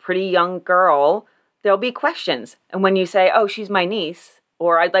 20s, pretty young girl, there'll be questions. And when you say, oh, she's my niece,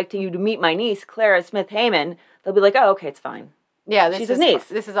 or I'd like you to meet my niece, Clara Smith Hayman, they'll be like, oh, okay, it's fine. Yeah, she's his niece.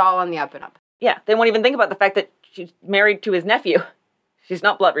 This is all on the up and up. Yeah, they won't even think about the fact that she's married to his nephew. She's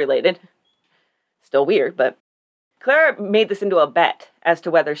not blood related. Still weird, but... Clara made this into a bet as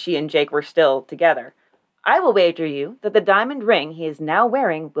to whether she and Jake were still together. I will wager you that the diamond ring he is now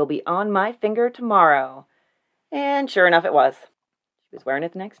wearing will be on my finger tomorrow. And sure enough, it was. She was wearing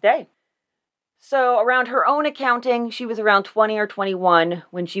it the next day. So around her own accounting, she was around 20 or 21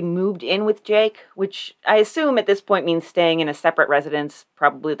 when she moved in with Jake, which I assume at this point means staying in a separate residence,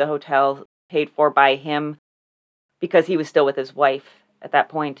 probably the hotel paid for by him, because he was still with his wife at that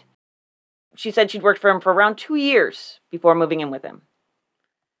point. She said she'd worked for him for around 2 years before moving in with him.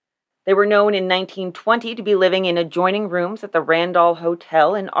 They were known in 1920 to be living in adjoining rooms at the Randall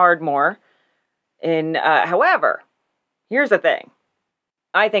Hotel in Ardmore. However, here's the thing.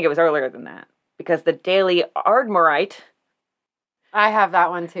 I think it was earlier than that, because the Daily Ardmorite... I have that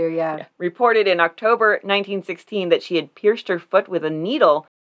one too, yeah. Reported in October 1916 that she had pierced her foot with a needle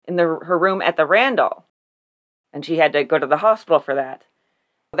in her room at the Randall. And she had to go to the hospital for that.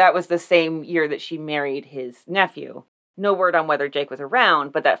 That was the same year that she married his nephew. No word on whether Jake was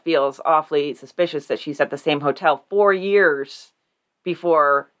around, but that feels awfully suspicious that she's at the same hotel 4 years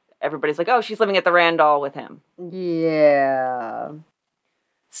before everybody's like, oh, she's living at the Randall with him. Yeah.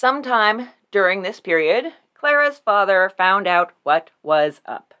 Sometime during this period, Clara's father found out what was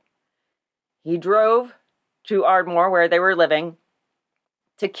up. He drove to Ardmore, where they were living,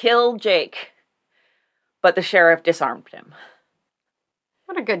 to kill Jake, but the sheriff disarmed him.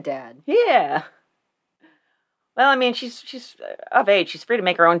 What a good dad. Yeah. Well, I mean, she's of age. She's free to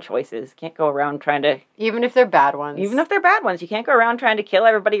make her own choices. Can't go around trying to... Even if they're bad ones. Even if they're bad ones. You can't go around trying to kill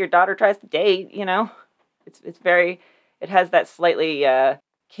everybody your daughter tries to date, you know? It's very... It has that slightly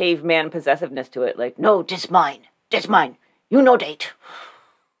caveman possessiveness to it. Like, no, this mine. This mine. You no date.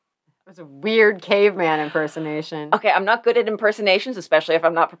 It was a weird caveman impersonation. Okay, I'm not good at impersonations, especially if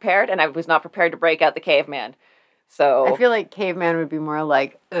I'm not prepared, and I was not prepared to break out the caveman. So I feel like caveman would be more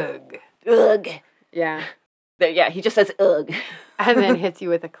like, ugh. Ugh. Yeah. Yeah, he just says, ugh. And then hits you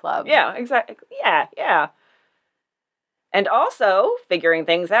with a club. Yeah, exactly. Yeah. And also, figuring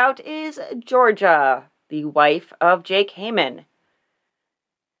things out is Georgia, the wife of Jake Hayman.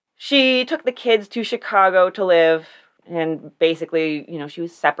 She took the kids to Chicago to live, and basically, she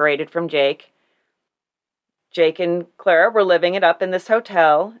was separated from Jake. Jake and Clara were living it up in this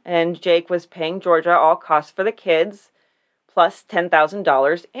hotel, and Jake was paying Georgia all costs for the kids, plus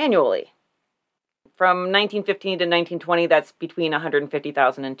 $10,000 annually. From 1915 to 1920, that's between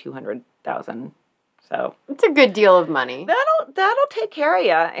 $150,000 and $200,000. So it's a good deal of money. That'll take care of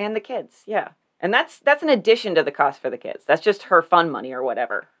you and the kids, yeah. And that's an addition to the cost for the kids. That's just her fun money or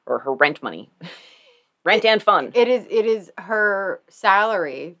whatever, or her rent money. Rent and fun. It is her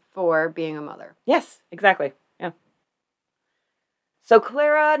salary for being a mother. Yes, exactly. Yeah. So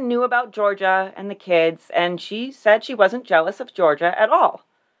Clara knew about Georgia and the kids, and she said she wasn't jealous of Georgia at all.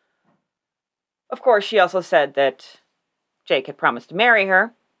 Of course, she also said that Jake had promised to marry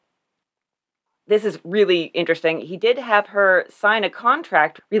her. This is really interesting. He did have her sign a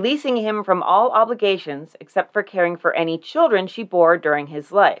contract releasing him from all obligations except for caring for any children she bore during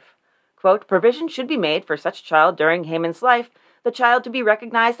his life. Quote, provision should be made for such child during Haman's life, the child to be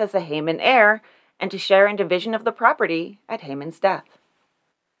recognized as a Haman heir, and to share in division of the property at Haman's death.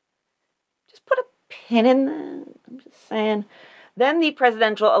 Just put a pin in that. I'm just saying. Then the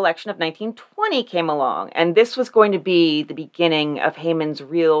presidential election of 1920 came along, and this was going to be the beginning of Haman's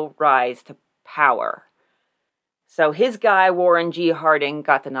real rise to power. So his guy, Warren G. Harding,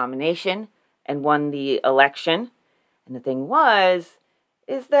 got the nomination and won the election. And the thing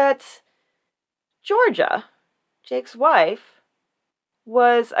is that Georgia, Jake's wife,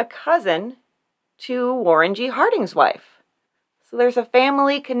 was a cousin to Warren G. Harding's wife. So there's a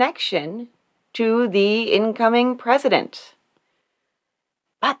family connection to the incoming president.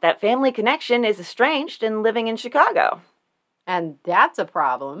 But that family connection is estranged and living in Chicago. And that's a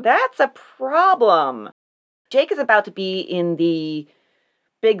problem. That's a problem. Jake is about to be in the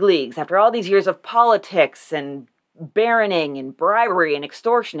big leagues after all these years of politics and baroning and bribery and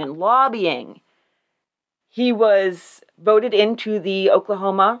extortion and lobbying. He was voted into the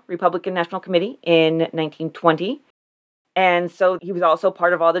Oklahoma Republican National Committee in 1920. And so he was also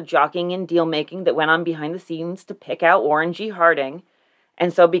part of all the jockeying and deal-making that went on behind the scenes to pick out Warren G. Harding.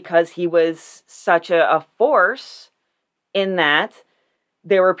 And so because he was such a force in that,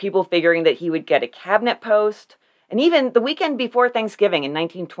 there were people figuring that he would get a cabinet post. And even the weekend before Thanksgiving in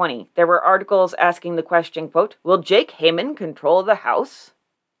 1920, there were articles asking the question, quote, will Jake Haman control the House?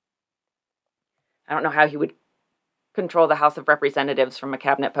 I don't know how he would control the House of Representatives from a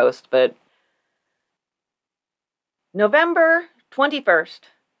cabinet post, but November 21st,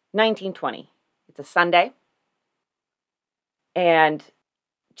 1920. It's a Sunday. And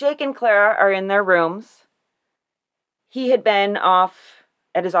Jake and Clara are in their rooms. He had been off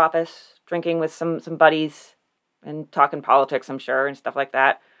at his office drinking with some buddies and talking politics, I'm sure, and stuff like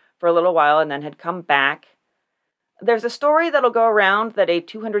that for a little while, and then had come back. There's a story that'll go around that a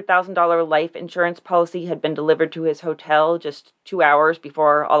 $200,000 life insurance policy had been delivered to his hotel just 2 hours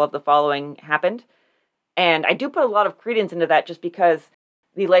before all of the following happened. And I do put a lot of credence into that just because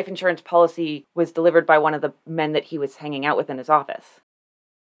the life insurance policy was delivered by one of the men that he was hanging out with in his office.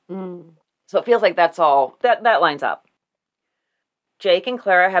 So it feels like that's all, that lines up. Jake and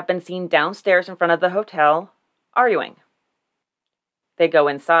Clara have been seen downstairs in front of the hotel, arguing. They go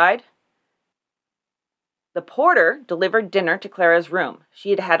inside. The porter delivered dinner to Clara's room.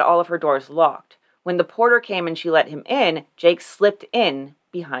 She had had all of her doors locked. When the porter came and she let him in, Jake slipped in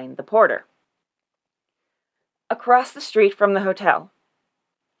behind the porter. Across the street from the hotel,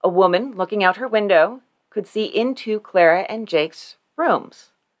 a woman looking out her window could see into Clara and Jake's rooms.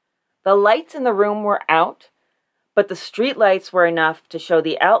 The lights in the room were out, but the street lights were enough to show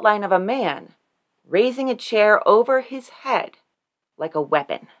the outline of a man raising a chair over his head like a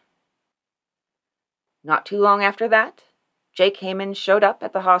weapon. Not too long after that, Jake Haman showed up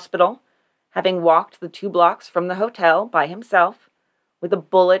at the hospital, having walked the 2 blocks from the hotel by himself with a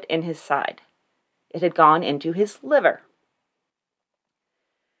bullet in his side. It had gone into his liver.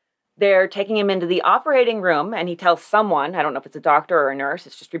 They're taking him into the operating room, and he tells someone, I don't know if it's a doctor or a nurse,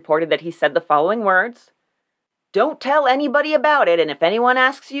 it's just reported that he said the following words, "Don't tell anybody about it, and if anyone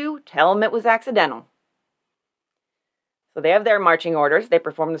asks you, tell them it was accidental." So they have their marching orders. They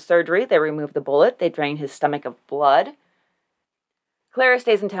perform the surgery. They remove the bullet. They drain his stomach of blood. Clara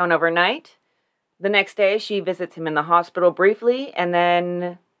stays in town overnight. The next day, she visits him in the hospital briefly and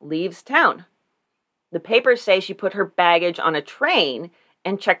then leaves town. The papers say she put her baggage on a train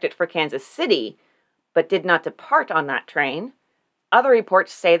and checked it for Kansas City, but did not depart on that train. Other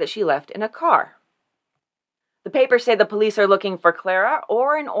reports say that she left in a car. The papers say the police are looking for Clara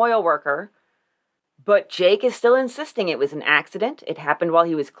or an oil worker, but Jake is still insisting it was an accident. It happened while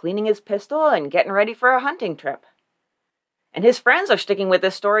he was cleaning his pistol and getting ready for a hunting trip. And his friends are sticking with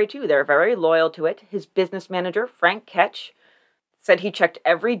this story too. They're very loyal to it. His business manager, Frank Ketch, said he checked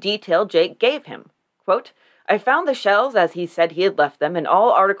every detail Jake gave him. Quote, "I found the shells as he said he had left them and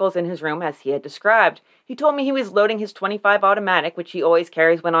all articles in his room as he had described. He told me he was loading his .25 automatic, which he always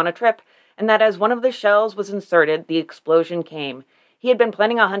carries when on a trip, and that as one of the shells was inserted, the explosion came. He had been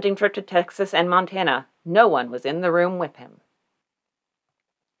planning a hunting trip to Texas and Montana. No one was in the room with him."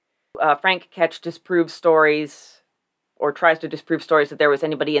 Frank Ketch disproves stories, or tries to disprove stories that there was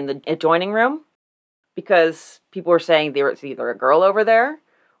anybody in the adjoining room. because people were saying there was either a girl over there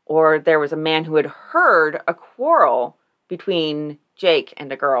or there was a man who had heard a quarrel between Jake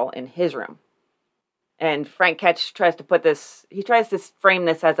and a girl in his room. And Frank Ketch tries to frame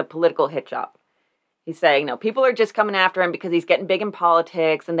this as a political hit job. He's saying, no, people are just coming after him because he's getting big in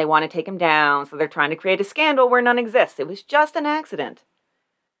politics and they want to take him down, so they're trying to create a scandal where none exists. It was just an accident.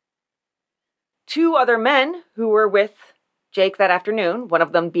 2 other men who were with Jake that afternoon, one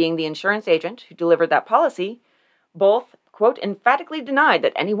of them being the insurance agent who delivered that policy, both, quote, emphatically denied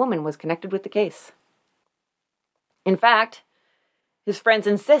that any woman was connected with the case. In fact, his friends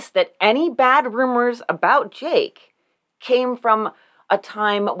insist that any bad rumors about Jake came from a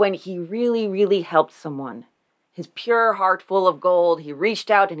time when he really, really helped someone. His pure heart full of gold, he reached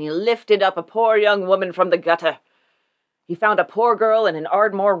out and he lifted up a poor young woman from the gutter. He found a poor girl in an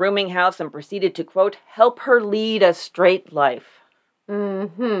Ardmore rooming house and proceeded to, quote, help her lead a straight life.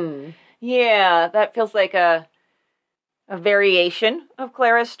 Mm-hmm. Yeah, that feels like a variation of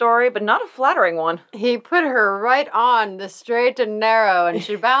Clara's story, but not a flattering one. He put her right on the straight and narrow, and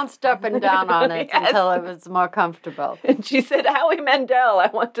she bounced up and down on it Yes. until it was more comfortable. And she said, Howie Mandel, I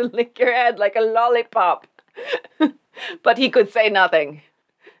want to lick your head like a lollipop. But he could say nothing.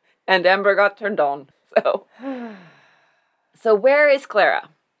 And Amber got turned on. So where is Clara?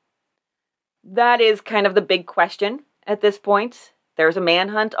 That is kind of the big question at this point. There's a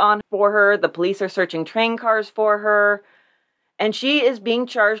manhunt on for her. The police are searching train cars for her. And she is being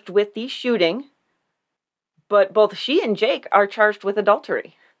charged with the shooting. But both she and Jake are charged with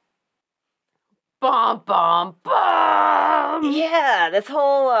adultery. Bum, bum, bum! Yeah, this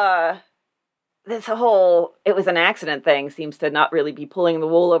whole it was an accident thing seems to not really be pulling the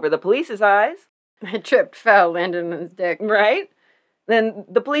wool over the police's eyes. I tripped, fell, landed on his dick. Right? Then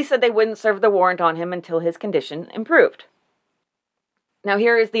the police said they wouldn't serve the warrant on him until his condition improved. Now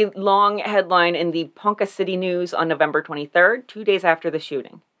here is the long headline in the Ponca City News on November 23rd, 2 days after the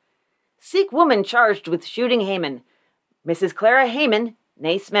shooting. Sikh woman charged with shooting Heyman. Mrs. Clara Heyman,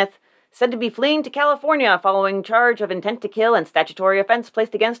 née Smith, said to be fleeing to California following charge of intent to kill and statutory offense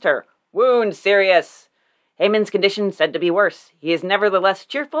placed against her. Wound serious. Heyman's condition said to be worse. He is nevertheless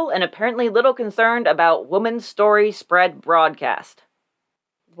cheerful and apparently little concerned about woman's story spread broadcast.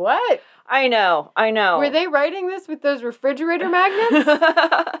 What? I know. Were they writing this with those refrigerator magnets?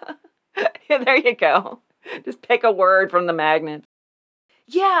 Yeah, there you go. Just pick a word from the magnets.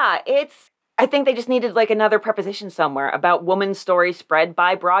 Yeah, I think they just needed like another preposition somewhere about woman's story spread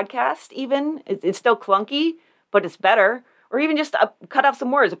by broadcast even. It's still clunky, but it's better. Or even just cut off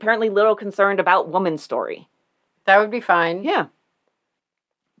some words, apparently little concerned about woman's story. That would be fine. Yeah.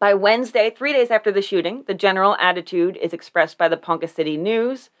 By Wednesday, 3 days after the shooting, the general attitude is expressed by the Ponca City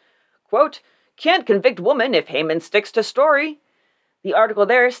News. Quote, can't convict woman if Heyman sticks to story. The article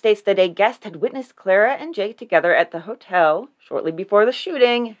there states that a guest had witnessed Clara and Jake together at the hotel shortly before the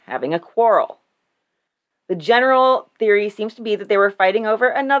shooting, having a quarrel. The general theory seems to be that they were fighting over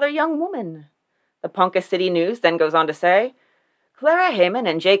another young woman. The Ponca City News then goes on to say, Clara Heyman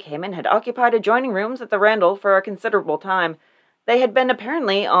and Jake Heyman had occupied adjoining rooms at the Randall for a considerable time. They had been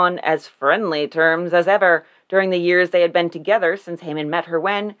apparently on as friendly terms as ever during the years they had been together since Heyman met her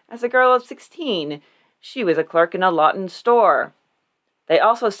when, as a girl of 16, she was a clerk in a Lawton store. They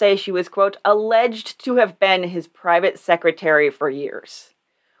also say she was, quote, alleged to have been his private secretary for years.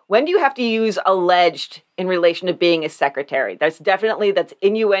 When do you have to use alleged in relation to being a secretary? That's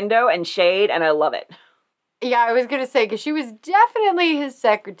innuendo and shade, and I love it. Yeah, I was going to say, because she was definitely his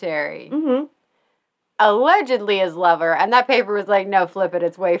secretary. Mm-hmm. Allegedly his lover. And that paper was like, no, flip it.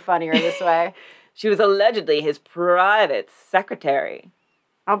 It's way funnier this way. She was allegedly his private secretary.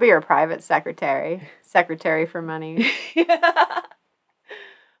 I'll be your private secretary. Secretary for money.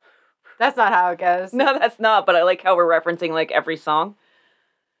 That's not how it goes. No, that's not, but I like how we're referencing like every song.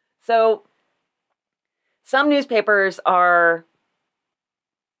 So, some newspapers are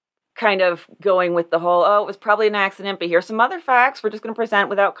kind of going with the whole, it was probably an accident, but here's some other facts we're just going to present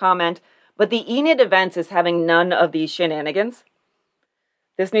without comment. But the Enid Events is having none of these shenanigans.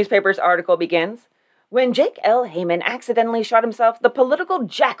 This newspaper's article begins, when Jake L. Heyman accidentally shot himself, the political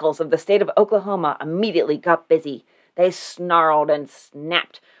jackals of the state of Oklahoma immediately got busy. They snarled and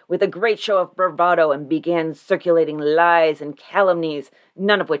snapped with a great show of bravado and began circulating lies and calumnies,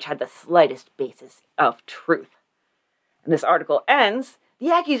 none of which had the slightest basis of truth. And this article ends,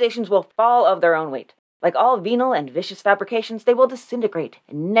 the accusations will fall of their own weight. Like all venal and vicious fabrications, they will disintegrate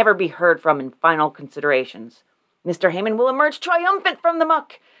and never be heard from in final considerations. Mr. Heyman will emerge triumphant from the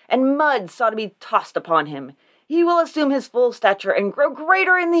muck, and mud sought to be tossed upon him. He will assume his full stature and grow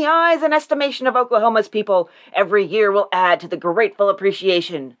greater in the eyes and estimation of Oklahoma's people. Every year will add to the grateful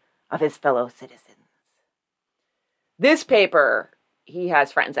appreciation of his fellow citizens. This paper, he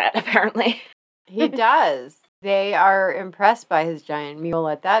has friends at, apparently. He does. They are impressed by his giant mule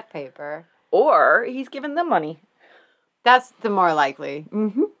at that paper. Or he's given them money. That's the more likely.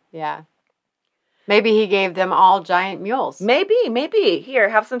 Mm-hmm. Yeah. Maybe he gave them all giant mules. Maybe. Here,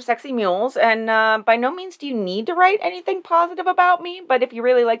 have some sexy mules. And by no means do you need to write anything positive about me. But if you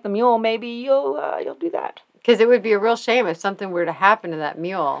really like the mule, maybe you'll do that. Because it would be a real shame if something were to happen to that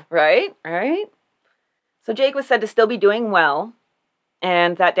mule. Right. So Jake was said to still be doing well.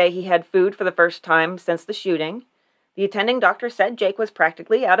 And that day he had food for the first time since the shooting. The attending doctor said Jake was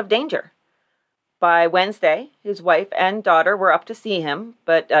practically out of danger. By Wednesday, his wife and daughter were up to see him,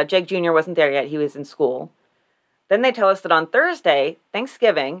 but Jake Jr. wasn't there yet. He was in school. Then they tell us that on Thursday,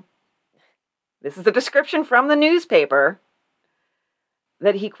 Thanksgiving, this is a description from the newspaper,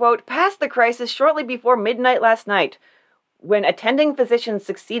 that he, quote, passed the crisis shortly before midnight last night, when attending physicians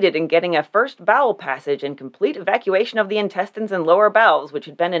succeeded in getting a first bowel passage and complete evacuation of the intestines and lower bowels, which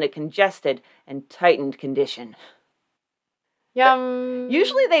had been in a congested and tightened condition. Yum.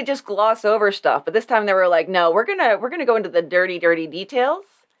 Usually they just gloss over stuff, but this time they were like, no, we're gonna go into the dirty details.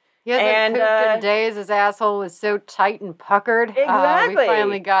 He hasn't pooped in days. His asshole was so tight and puckered. Exactly. We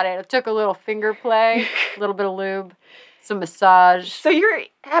finally got it. It took a little finger play, a little bit of lube, some massage. So you're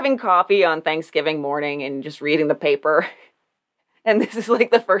having coffee on Thanksgiving morning and just reading the paper, and this is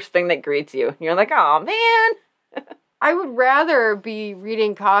like the first thing that greets you. You're like, oh man. I would rather be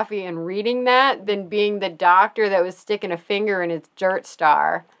reading coffee and reading that than being the doctor that was sticking a finger in his dirt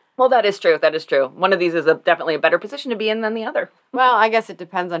star. Well, that is true. One of these is definitely a better position to be in than the other. Well, I guess it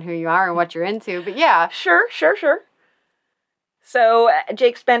depends on who you are and what you're into, but yeah. Sure. So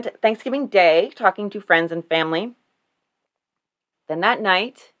Jake spent Thanksgiving Day talking to friends and family. Then that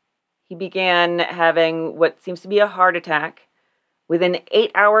night, he began having what seems to be a heart attack. Within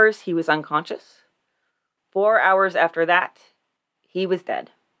 8 hours, he was unconscious. 4 hours after that, he was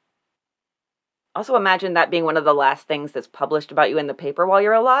dead. Also imagine that being one of the last things that's published about you in the paper while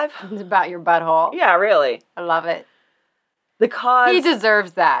you're alive. It's about your butthole. Yeah, really. I love it. The cause... He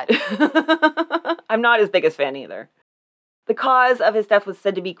deserves that. I'm not his biggest fan either. The cause of his death was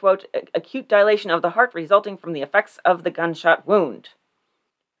said to be, quote, acute dilation of the heart resulting from the effects of the gunshot wound.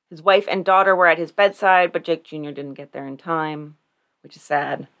 His wife and daughter were at his bedside, but Jake Jr. didn't get there in time, which is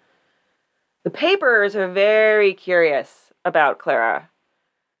sad. The papers are very curious about Clara.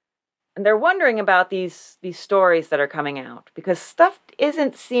 And they're wondering about these stories that are coming out because stuff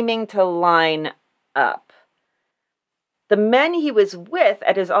isn't seeming to line up. The men he was with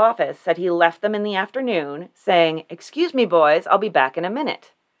at his office said he left them in the afternoon saying, "Excuse me, boys, I'll be back in a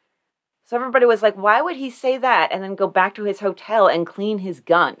minute." So everybody was like, why would he say that and then go back to his hotel and clean his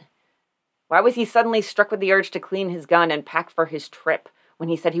gun? Why was he suddenly struck with the urge to clean his gun and pack for his trip when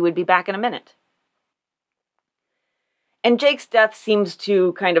he said he would be back in a minute? And Jake's death seems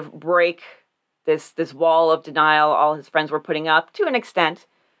to kind of break this wall of denial all his friends were putting up to an extent.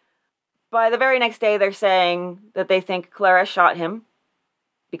 By the very next day, they're saying that they think Clara shot him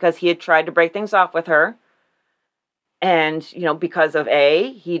because he had tried to break things off with her. And, because of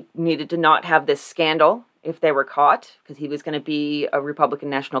A, he needed to not have this scandal if they were caught, because he was going to be a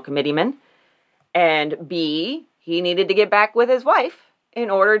Republican National Committeeman. And B, he needed to get back with his wife in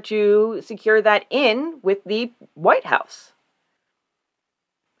order to secure that in with the White House.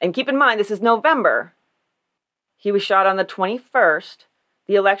 And keep in mind, this is November. He was shot on the 21st.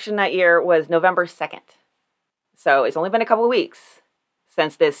 The election that year was November 2nd. So it's only been a couple of weeks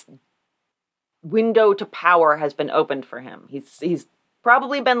since this window to power has been opened for him. He's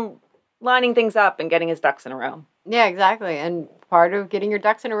probably been lining things up and getting his ducks in a row. Yeah, exactly. And part of getting your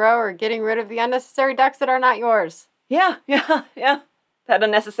ducks in a row or getting rid of the unnecessary ducks that are not yours. Yeah. That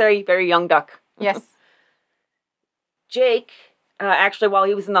unnecessary, very young duck. Yes. Jake, actually, while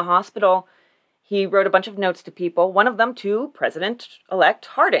he was in the hospital, he wrote a bunch of notes to people, one of them to President-elect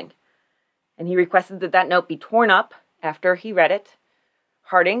Harding. And he requested that note be torn up after he read it.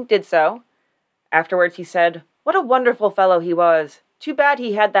 Harding did so. Afterwards, he said, "What a wonderful fellow he was. Too bad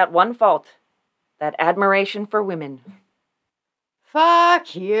he had that one fault, that admiration for women."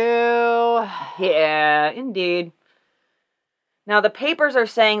 Fuck you. Yeah, indeed. Now, the papers are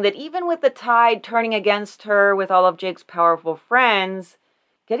saying that even with the tide turning against her with all of Jake's powerful friends,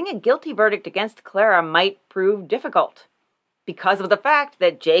 getting a guilty verdict against Clara might prove difficult because of the fact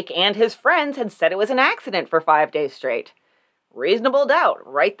that Jake and his friends had said it was an accident for 5 days straight. Reasonable doubt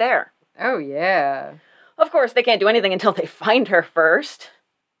right there. Oh, yeah. Of course, they can't do anything until they find her first.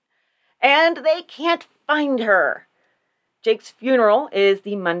 And they can't find her. Jake's funeral is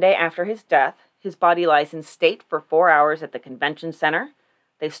the Monday after his death. His body lies in state for 4 hours at the convention center.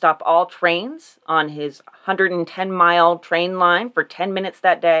 They stop all trains on his 110-mile train line for 10 minutes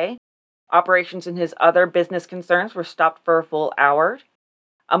that day. Operations in his other business concerns were stopped for a full hour.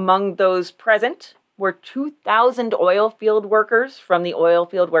 Among those present were 2,000 oil field workers from the oil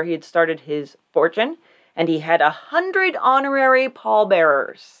field where he had started his fortune, and he had 100 honorary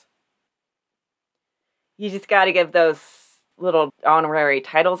pallbearers. You just got to give those little honorary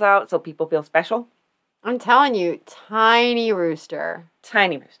titles out so people feel special. I'm telling you, tiny rooster.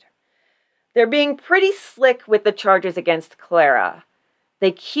 Tiny rooster. They're being pretty slick with the charges against Clara.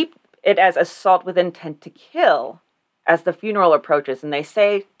 They keep it as assault with intent to kill as the funeral approaches, and they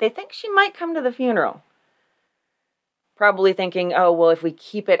say they think she might come to the funeral. Probably thinking, oh, well, if we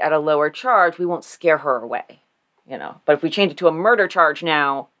keep it at a lower charge, we won't scare her away, But if we change it to a murder charge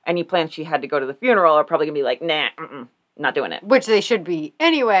now, any plans she had to go to the funeral are probably going to be like, nah, not doing it. Which they should be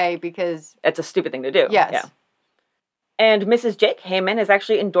anyway, because it's a stupid thing to do. Yes. Yeah. And Mrs. Jake Heyman is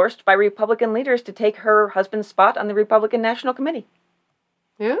actually endorsed by Republican leaders to take her husband's spot on the Republican National Committee.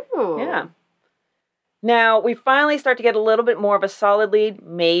 Ooh. Yeah. Now, we finally start to get a little bit more of a solid lead,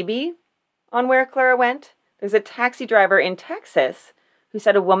 maybe, on where Clara went. There's a taxi driver in Texas who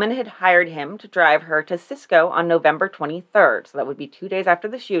said a woman had hired him to drive her to Cisco on November 23rd. So that would be 2 days after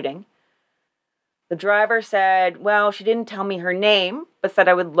the shooting. The driver said, well, she didn't tell me her name, but said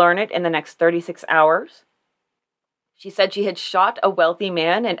I would learn it in the next 36 hours. She said she had shot a wealthy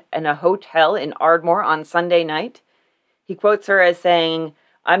man in a hotel in Ardmore on Sunday night. He quotes her as saying,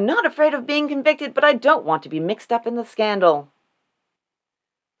 I'm not afraid of being convicted, but I don't want to be mixed up in the scandal.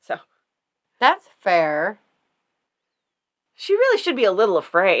 So. That's fair. She really should be a little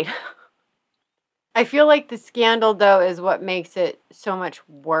afraid. I feel like the scandal, though, is what makes it so much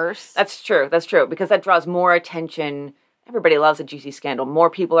worse. That's true, because that draws more attention. Everybody loves a juicy scandal.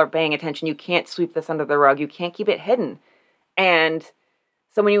 More people are paying attention. You can't sweep this under the rug. You can't keep it hidden. And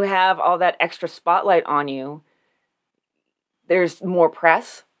so when you have all that extra spotlight on you, there's more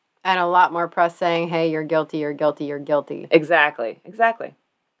press. And a lot more press saying, hey, you're guilty, you're guilty, you're guilty. Exactly.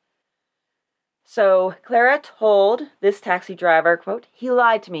 So Clara told this taxi driver, quote, he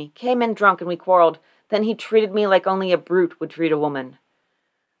lied to me, came in drunk and we quarreled. Then he treated me like only a brute would treat a woman.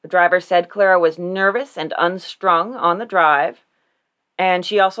 The driver said Clara was nervous and unstrung on the drive, and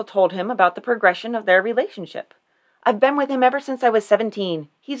she also told him about the progression of their relationship. I've been with him ever since I was 17.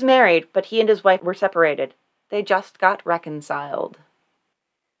 He's married, but he and his wife were separated. They just got reconciled.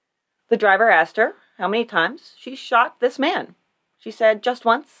 The driver asked her how many times she shot this man. She said just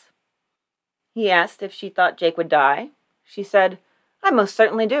once. He asked if she thought Jake would die. She said, I most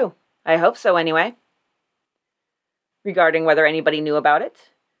certainly do. I hope so anyway. Regarding whether anybody knew about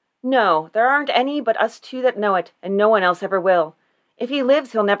it, no, there aren't any but us two that know it, and no one else ever will. If he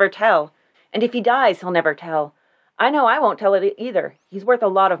lives, he'll never tell. And if he dies, he'll never tell. I know I won't tell it either. He's worth a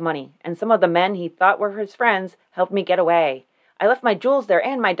lot of money, and some of the men he thought were his friends helped me get away. I left my jewels there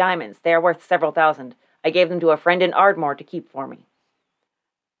and my diamonds. They are worth several thousand. I gave them to a friend in Ardmore to keep for me.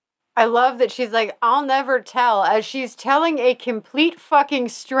 I love that she's like, I'll never tell, as she's telling a complete fucking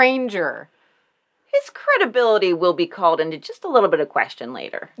stranger. His credibility will be called into just a little bit of question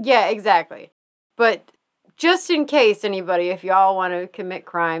later. Yeah, exactly. But just in case anybody, if y'all want to commit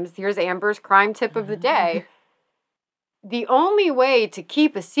crimes, here's Amber's crime tip of the day. The only way to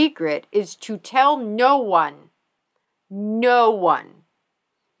keep a secret is to tell no one. No one.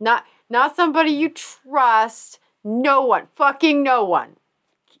 Not somebody you trust. No one. Fucking no one.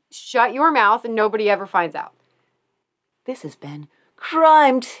 Shut your mouth and nobody ever finds out. This has been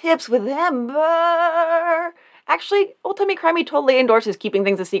Crime Tips with Amber. Actually, Old Timey Crimey totally endorses keeping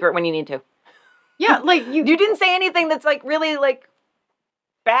things a secret when you need to. Yeah, like you didn't say anything that's like really like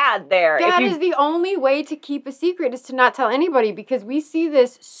bad there. That is the only way to keep a secret, is to not tell anybody, because we see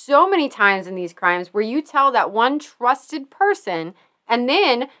this so many times in these crimes where you tell that one trusted person and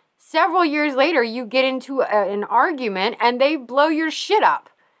then several years later you get into an argument and they blow your shit up.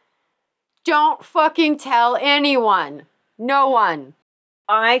 Don't fucking tell anyone. No one.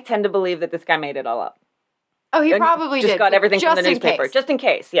 I tend to believe that this guy made it all up. Oh, he probably just did. got everything from the in newspaper. case. Just in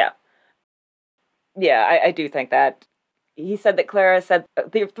case, yeah. Yeah, I do think that. He said that Clara said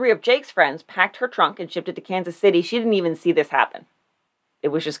the three of Jake's friends packed her trunk and shipped it to Kansas City. She didn't even see this happen. It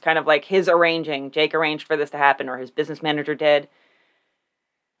was just kind of like his arranging. Jake arranged for this to happen, or his business manager did.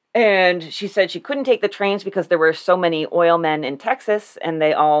 And she said she couldn't take the trains because there were so many oil men in Texas, and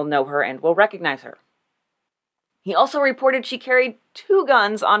they all know her and will recognize her. He also reported she carried 2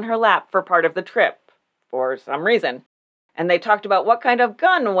 guns on her lap for part of the trip, for some reason. And they talked about what kind of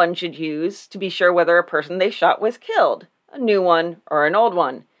gun one should use to be sure whether a person they shot was killed, a new one or an old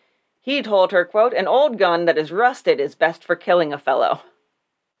one. He told her, quote, an old gun that is rusted is best for killing a fellow.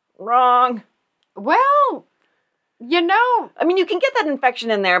 Wrong. Well, you know. I mean, you can get that infection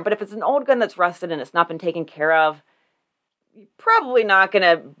in there, but if it's an old gun that's rusted and it's not been taken care of, you're probably not going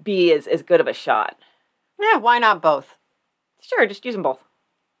to be as good of a shot. Yeah, why not both? Sure, just use them both.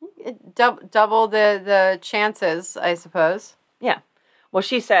 Double the chances, I suppose. Yeah. Well,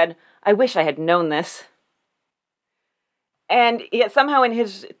 she said, I wish I had known this. And yet somehow in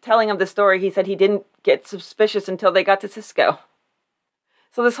his telling of the story, he said he didn't get suspicious until they got to Cisco.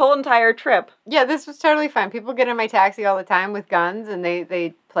 So this whole entire trip. Yeah, this was totally fine. People get in my taxi all the time with guns, and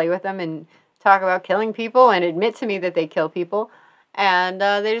they play with them and talk about killing people and admit to me that they kill people. And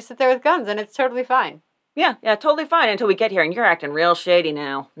they just sit there with guns, and it's totally fine. Yeah, totally fine until we get here, and you're acting real shady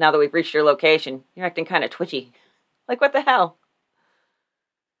now that we've reached your location. You're acting kind of twitchy. Like, what the hell?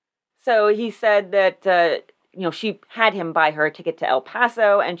 So he said that, she had him buy her a ticket to El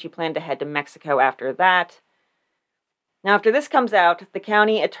Paso, and she planned to head to Mexico after that. Now, after this comes out, the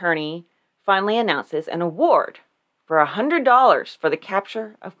county attorney finally announces an award for $100 for the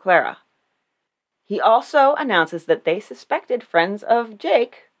capture of Clara. He also announces that they suspected friends of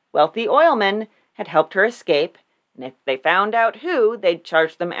Jake, wealthy oilmen, had helped her escape, and if they found out who, they'd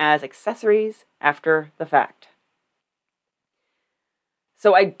charge them as accessories after the fact.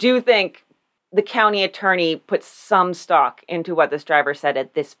 So I do think the county attorney put some stock into what this driver said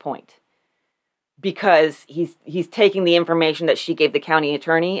at this point, because he's taking the information that she gave the county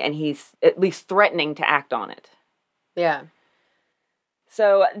attorney and he's at least threatening to act on it. Yeah.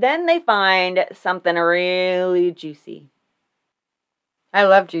 So then they find something really juicy. I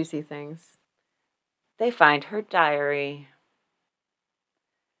love juicy things. They find her diary.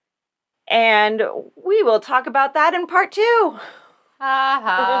 And we will talk about that in part 2. Ha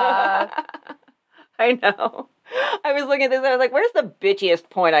ha. I know. I was looking at this, I was like, where's the bitchiest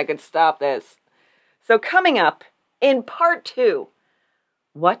point I could stop this? So coming up in part 2,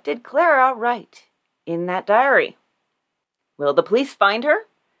 what did Clara write in that diary? Will the police find her?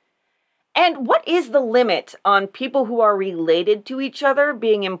 And what is the limit on people who are related to each other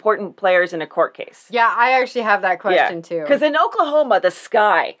being important players in a court case? Yeah, I actually have that question too. Because in Oklahoma, the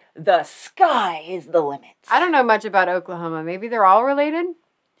sky is the limit. I don't know much about Oklahoma. Maybe they're all related?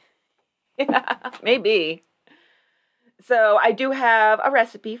 Yeah, maybe. So I do have a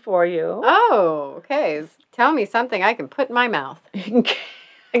recipe for you. Oh, okay. Tell me something I can put in my mouth. I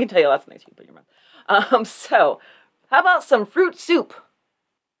can tell you lots of things you can put in your mouth. So how about some fruit soup?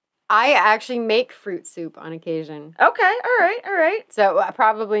 I actually make fruit soup on occasion. Okay, all right. So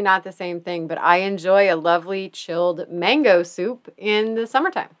probably not the same thing, but I enjoy a lovely chilled mango soup in the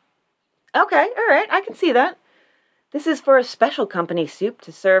summertime. Okay, all right, I can see that. This is for a special company soup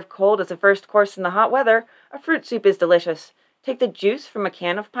to serve cold as a first course in the hot weather. A fruit soup is delicious. Take the juice from a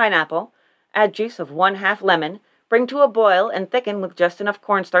can of pineapple, add juice of 1/2 lemon, bring to a boil and thicken with just enough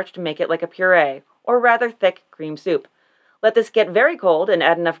cornstarch to make it like a puree, or rather thick cream soup. Let this get very cold and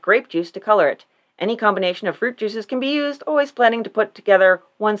add enough grape juice to color it. Any combination of fruit juices can be used, always planning to put together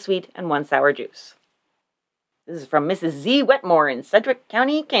 1 sweet and 1 sour juice. This is from Mrs. Z. Wetmore in Sedgwick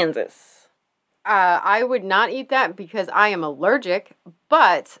County, Kansas. I would not eat that because I am allergic,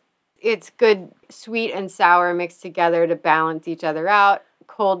 but it's good sweet and sour mixed together to balance each other out.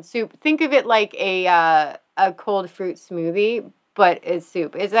 Cold soup. Think of it like a cold fruit smoothie, but it's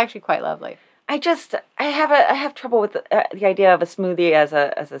soup. It's actually quite lovely. I have trouble with the idea of a smoothie as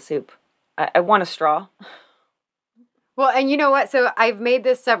a soup. I want a straw. Well, and you know what? So I've made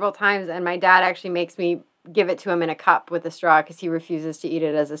this several times, and my dad actually makes me give it to him in a cup with a straw because he refuses to eat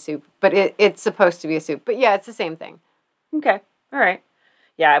it as a soup. But it's supposed to be a soup. But yeah, it's the same thing. Okay, all right.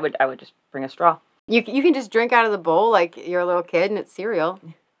 Yeah, I would just bring a straw. You can just drink out of the bowl like you're a little kid, and it's cereal.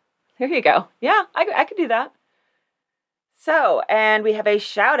 There you go. Yeah, I could do that. So, and we have a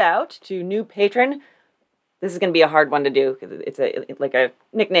shout out to new patron. This is going to be a hard one to do because it's like a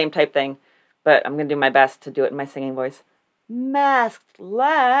nickname type thing, but I'm going to do my best to do it in my singing voice. Masked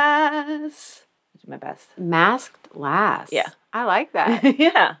Lass. Do my best. Masked Lass. Yeah. I like that.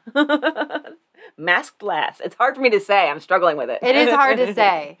 Yeah. Masked Lass. It's hard for me to say. I'm struggling with it. It is hard to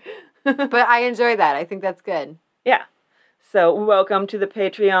say, but I enjoy that. I think that's good. Yeah. So, welcome to the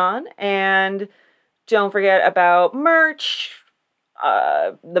Patreon, and don't forget about merch,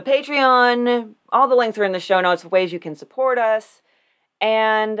 the Patreon, all the links are in the show notes, ways you can support us.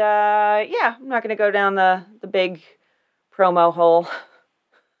 And yeah, I'm not going to go down the big promo hole.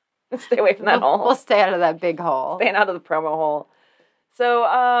 Stay away from that hole. We'll stay out of that big hole. Staying out of the promo hole. So,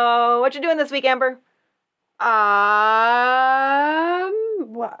 what you doing this week, Amber?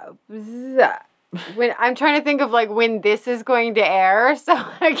 When I'm trying to think of when this is going to air so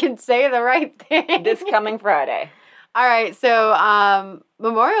I can say the right thing. This coming Friday. All right, so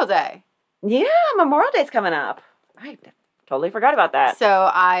Memorial Day. Yeah, Memorial Day's coming up. I totally forgot about that. So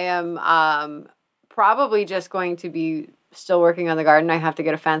I am probably just going to be still working on the garden. I have to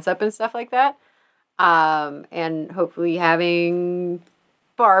get a fence up and stuff like that. And hopefully having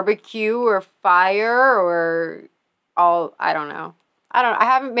barbecue or fire or I don't know. I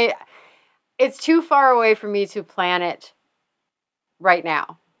haven't made, it's too far away for me to plan it right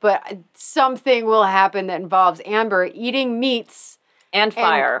now. But something will happen that involves Amber eating meats. And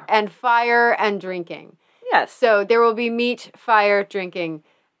fire. And fire and drinking. Yes. So there will be meat, fire, drinking,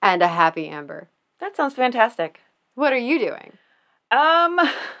 and a happy Amber. That sounds fantastic. What are you doing?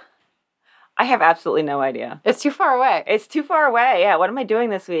 I have absolutely no idea. It's too far away. It's too far away. Yeah, what am I doing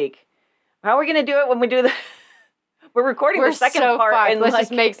this week? How are we going to do it when we do the... We're recording the second part. Fucked. And let's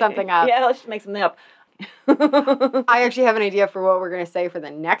just make something up. Yeah, let's just make something up. I actually have an idea for what we're going to say for the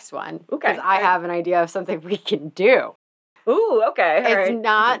next one. Okay. Because I have an idea of something we can do. Ooh, okay. It's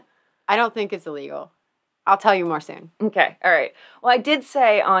not... I don't think it's illegal. I'll tell you more soon. Okay, all right. Well, I did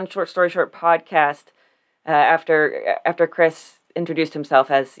say on Short Story Short podcast, after Chris introduced himself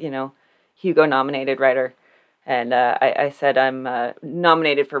as, Hugo nominated writer, and I said I'm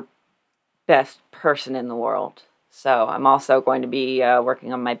nominated for Best Person in the World. So I'm also going to be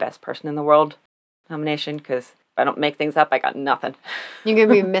working on my Best Person in the World nomination, because if I don't make things up, I got nothing. You can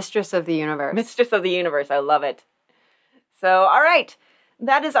be Mistress of the Universe. Mistress of the Universe. I love it. So, all right.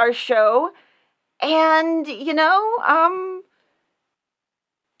 That is our show. And,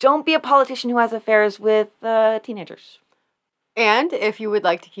 don't be a politician who has affairs with teenagers. And if you would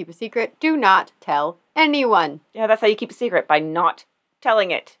like to keep a secret, do not tell anyone. Yeah, that's how you keep a secret, by not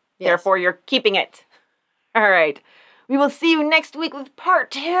telling it. Yes. Therefore, you're keeping it. All right. We will see you next week with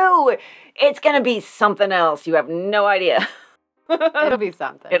part 2. It's going to be something else. You have no idea. It'll be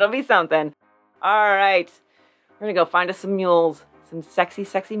something. It'll be something. All right. We're going to go find us some mules. Some sexy,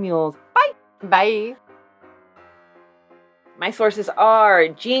 sexy mules. Bye. Bye. My sources are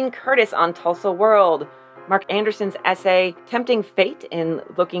Gene Curtis on Tulsa World, Mark Anderson's essay, Tempting Fate in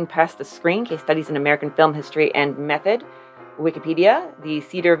Looking Past the Screen, Case Studies in American Film History and Method, Wikipedia, the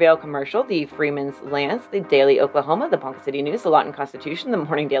Cedar Vale Commercial, the Freeman's Lance, the Daily Oklahoma, the Ponca City News, the Lawton Constitution, the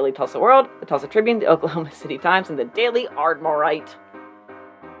Morning Daily Tulsa World, the Tulsa Tribune, the Oklahoma City Times, and the Daily Ardmorite.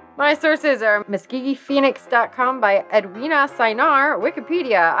 My sources are MuskegeePhoenix.com by Edwina Sinar,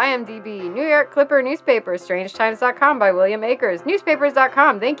 Wikipedia, IMDb, New York Clipper Newspaper, StrangeTimes.com by William Akers,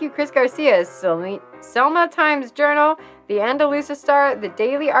 Newspapers.com, thank you Chris Garcia, Selma Times Journal, the Andalusia Star, the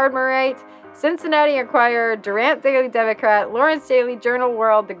Daily Ardmorite, Cincinnati Enquirer, Durant Daily Democrat, Lawrence Daily Journal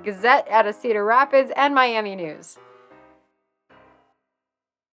World, the Gazette out of Cedar Rapids, and Miami News.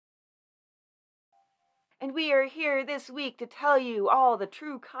 And we are here this week to tell you all the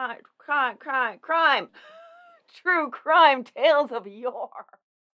true crime tales of yore.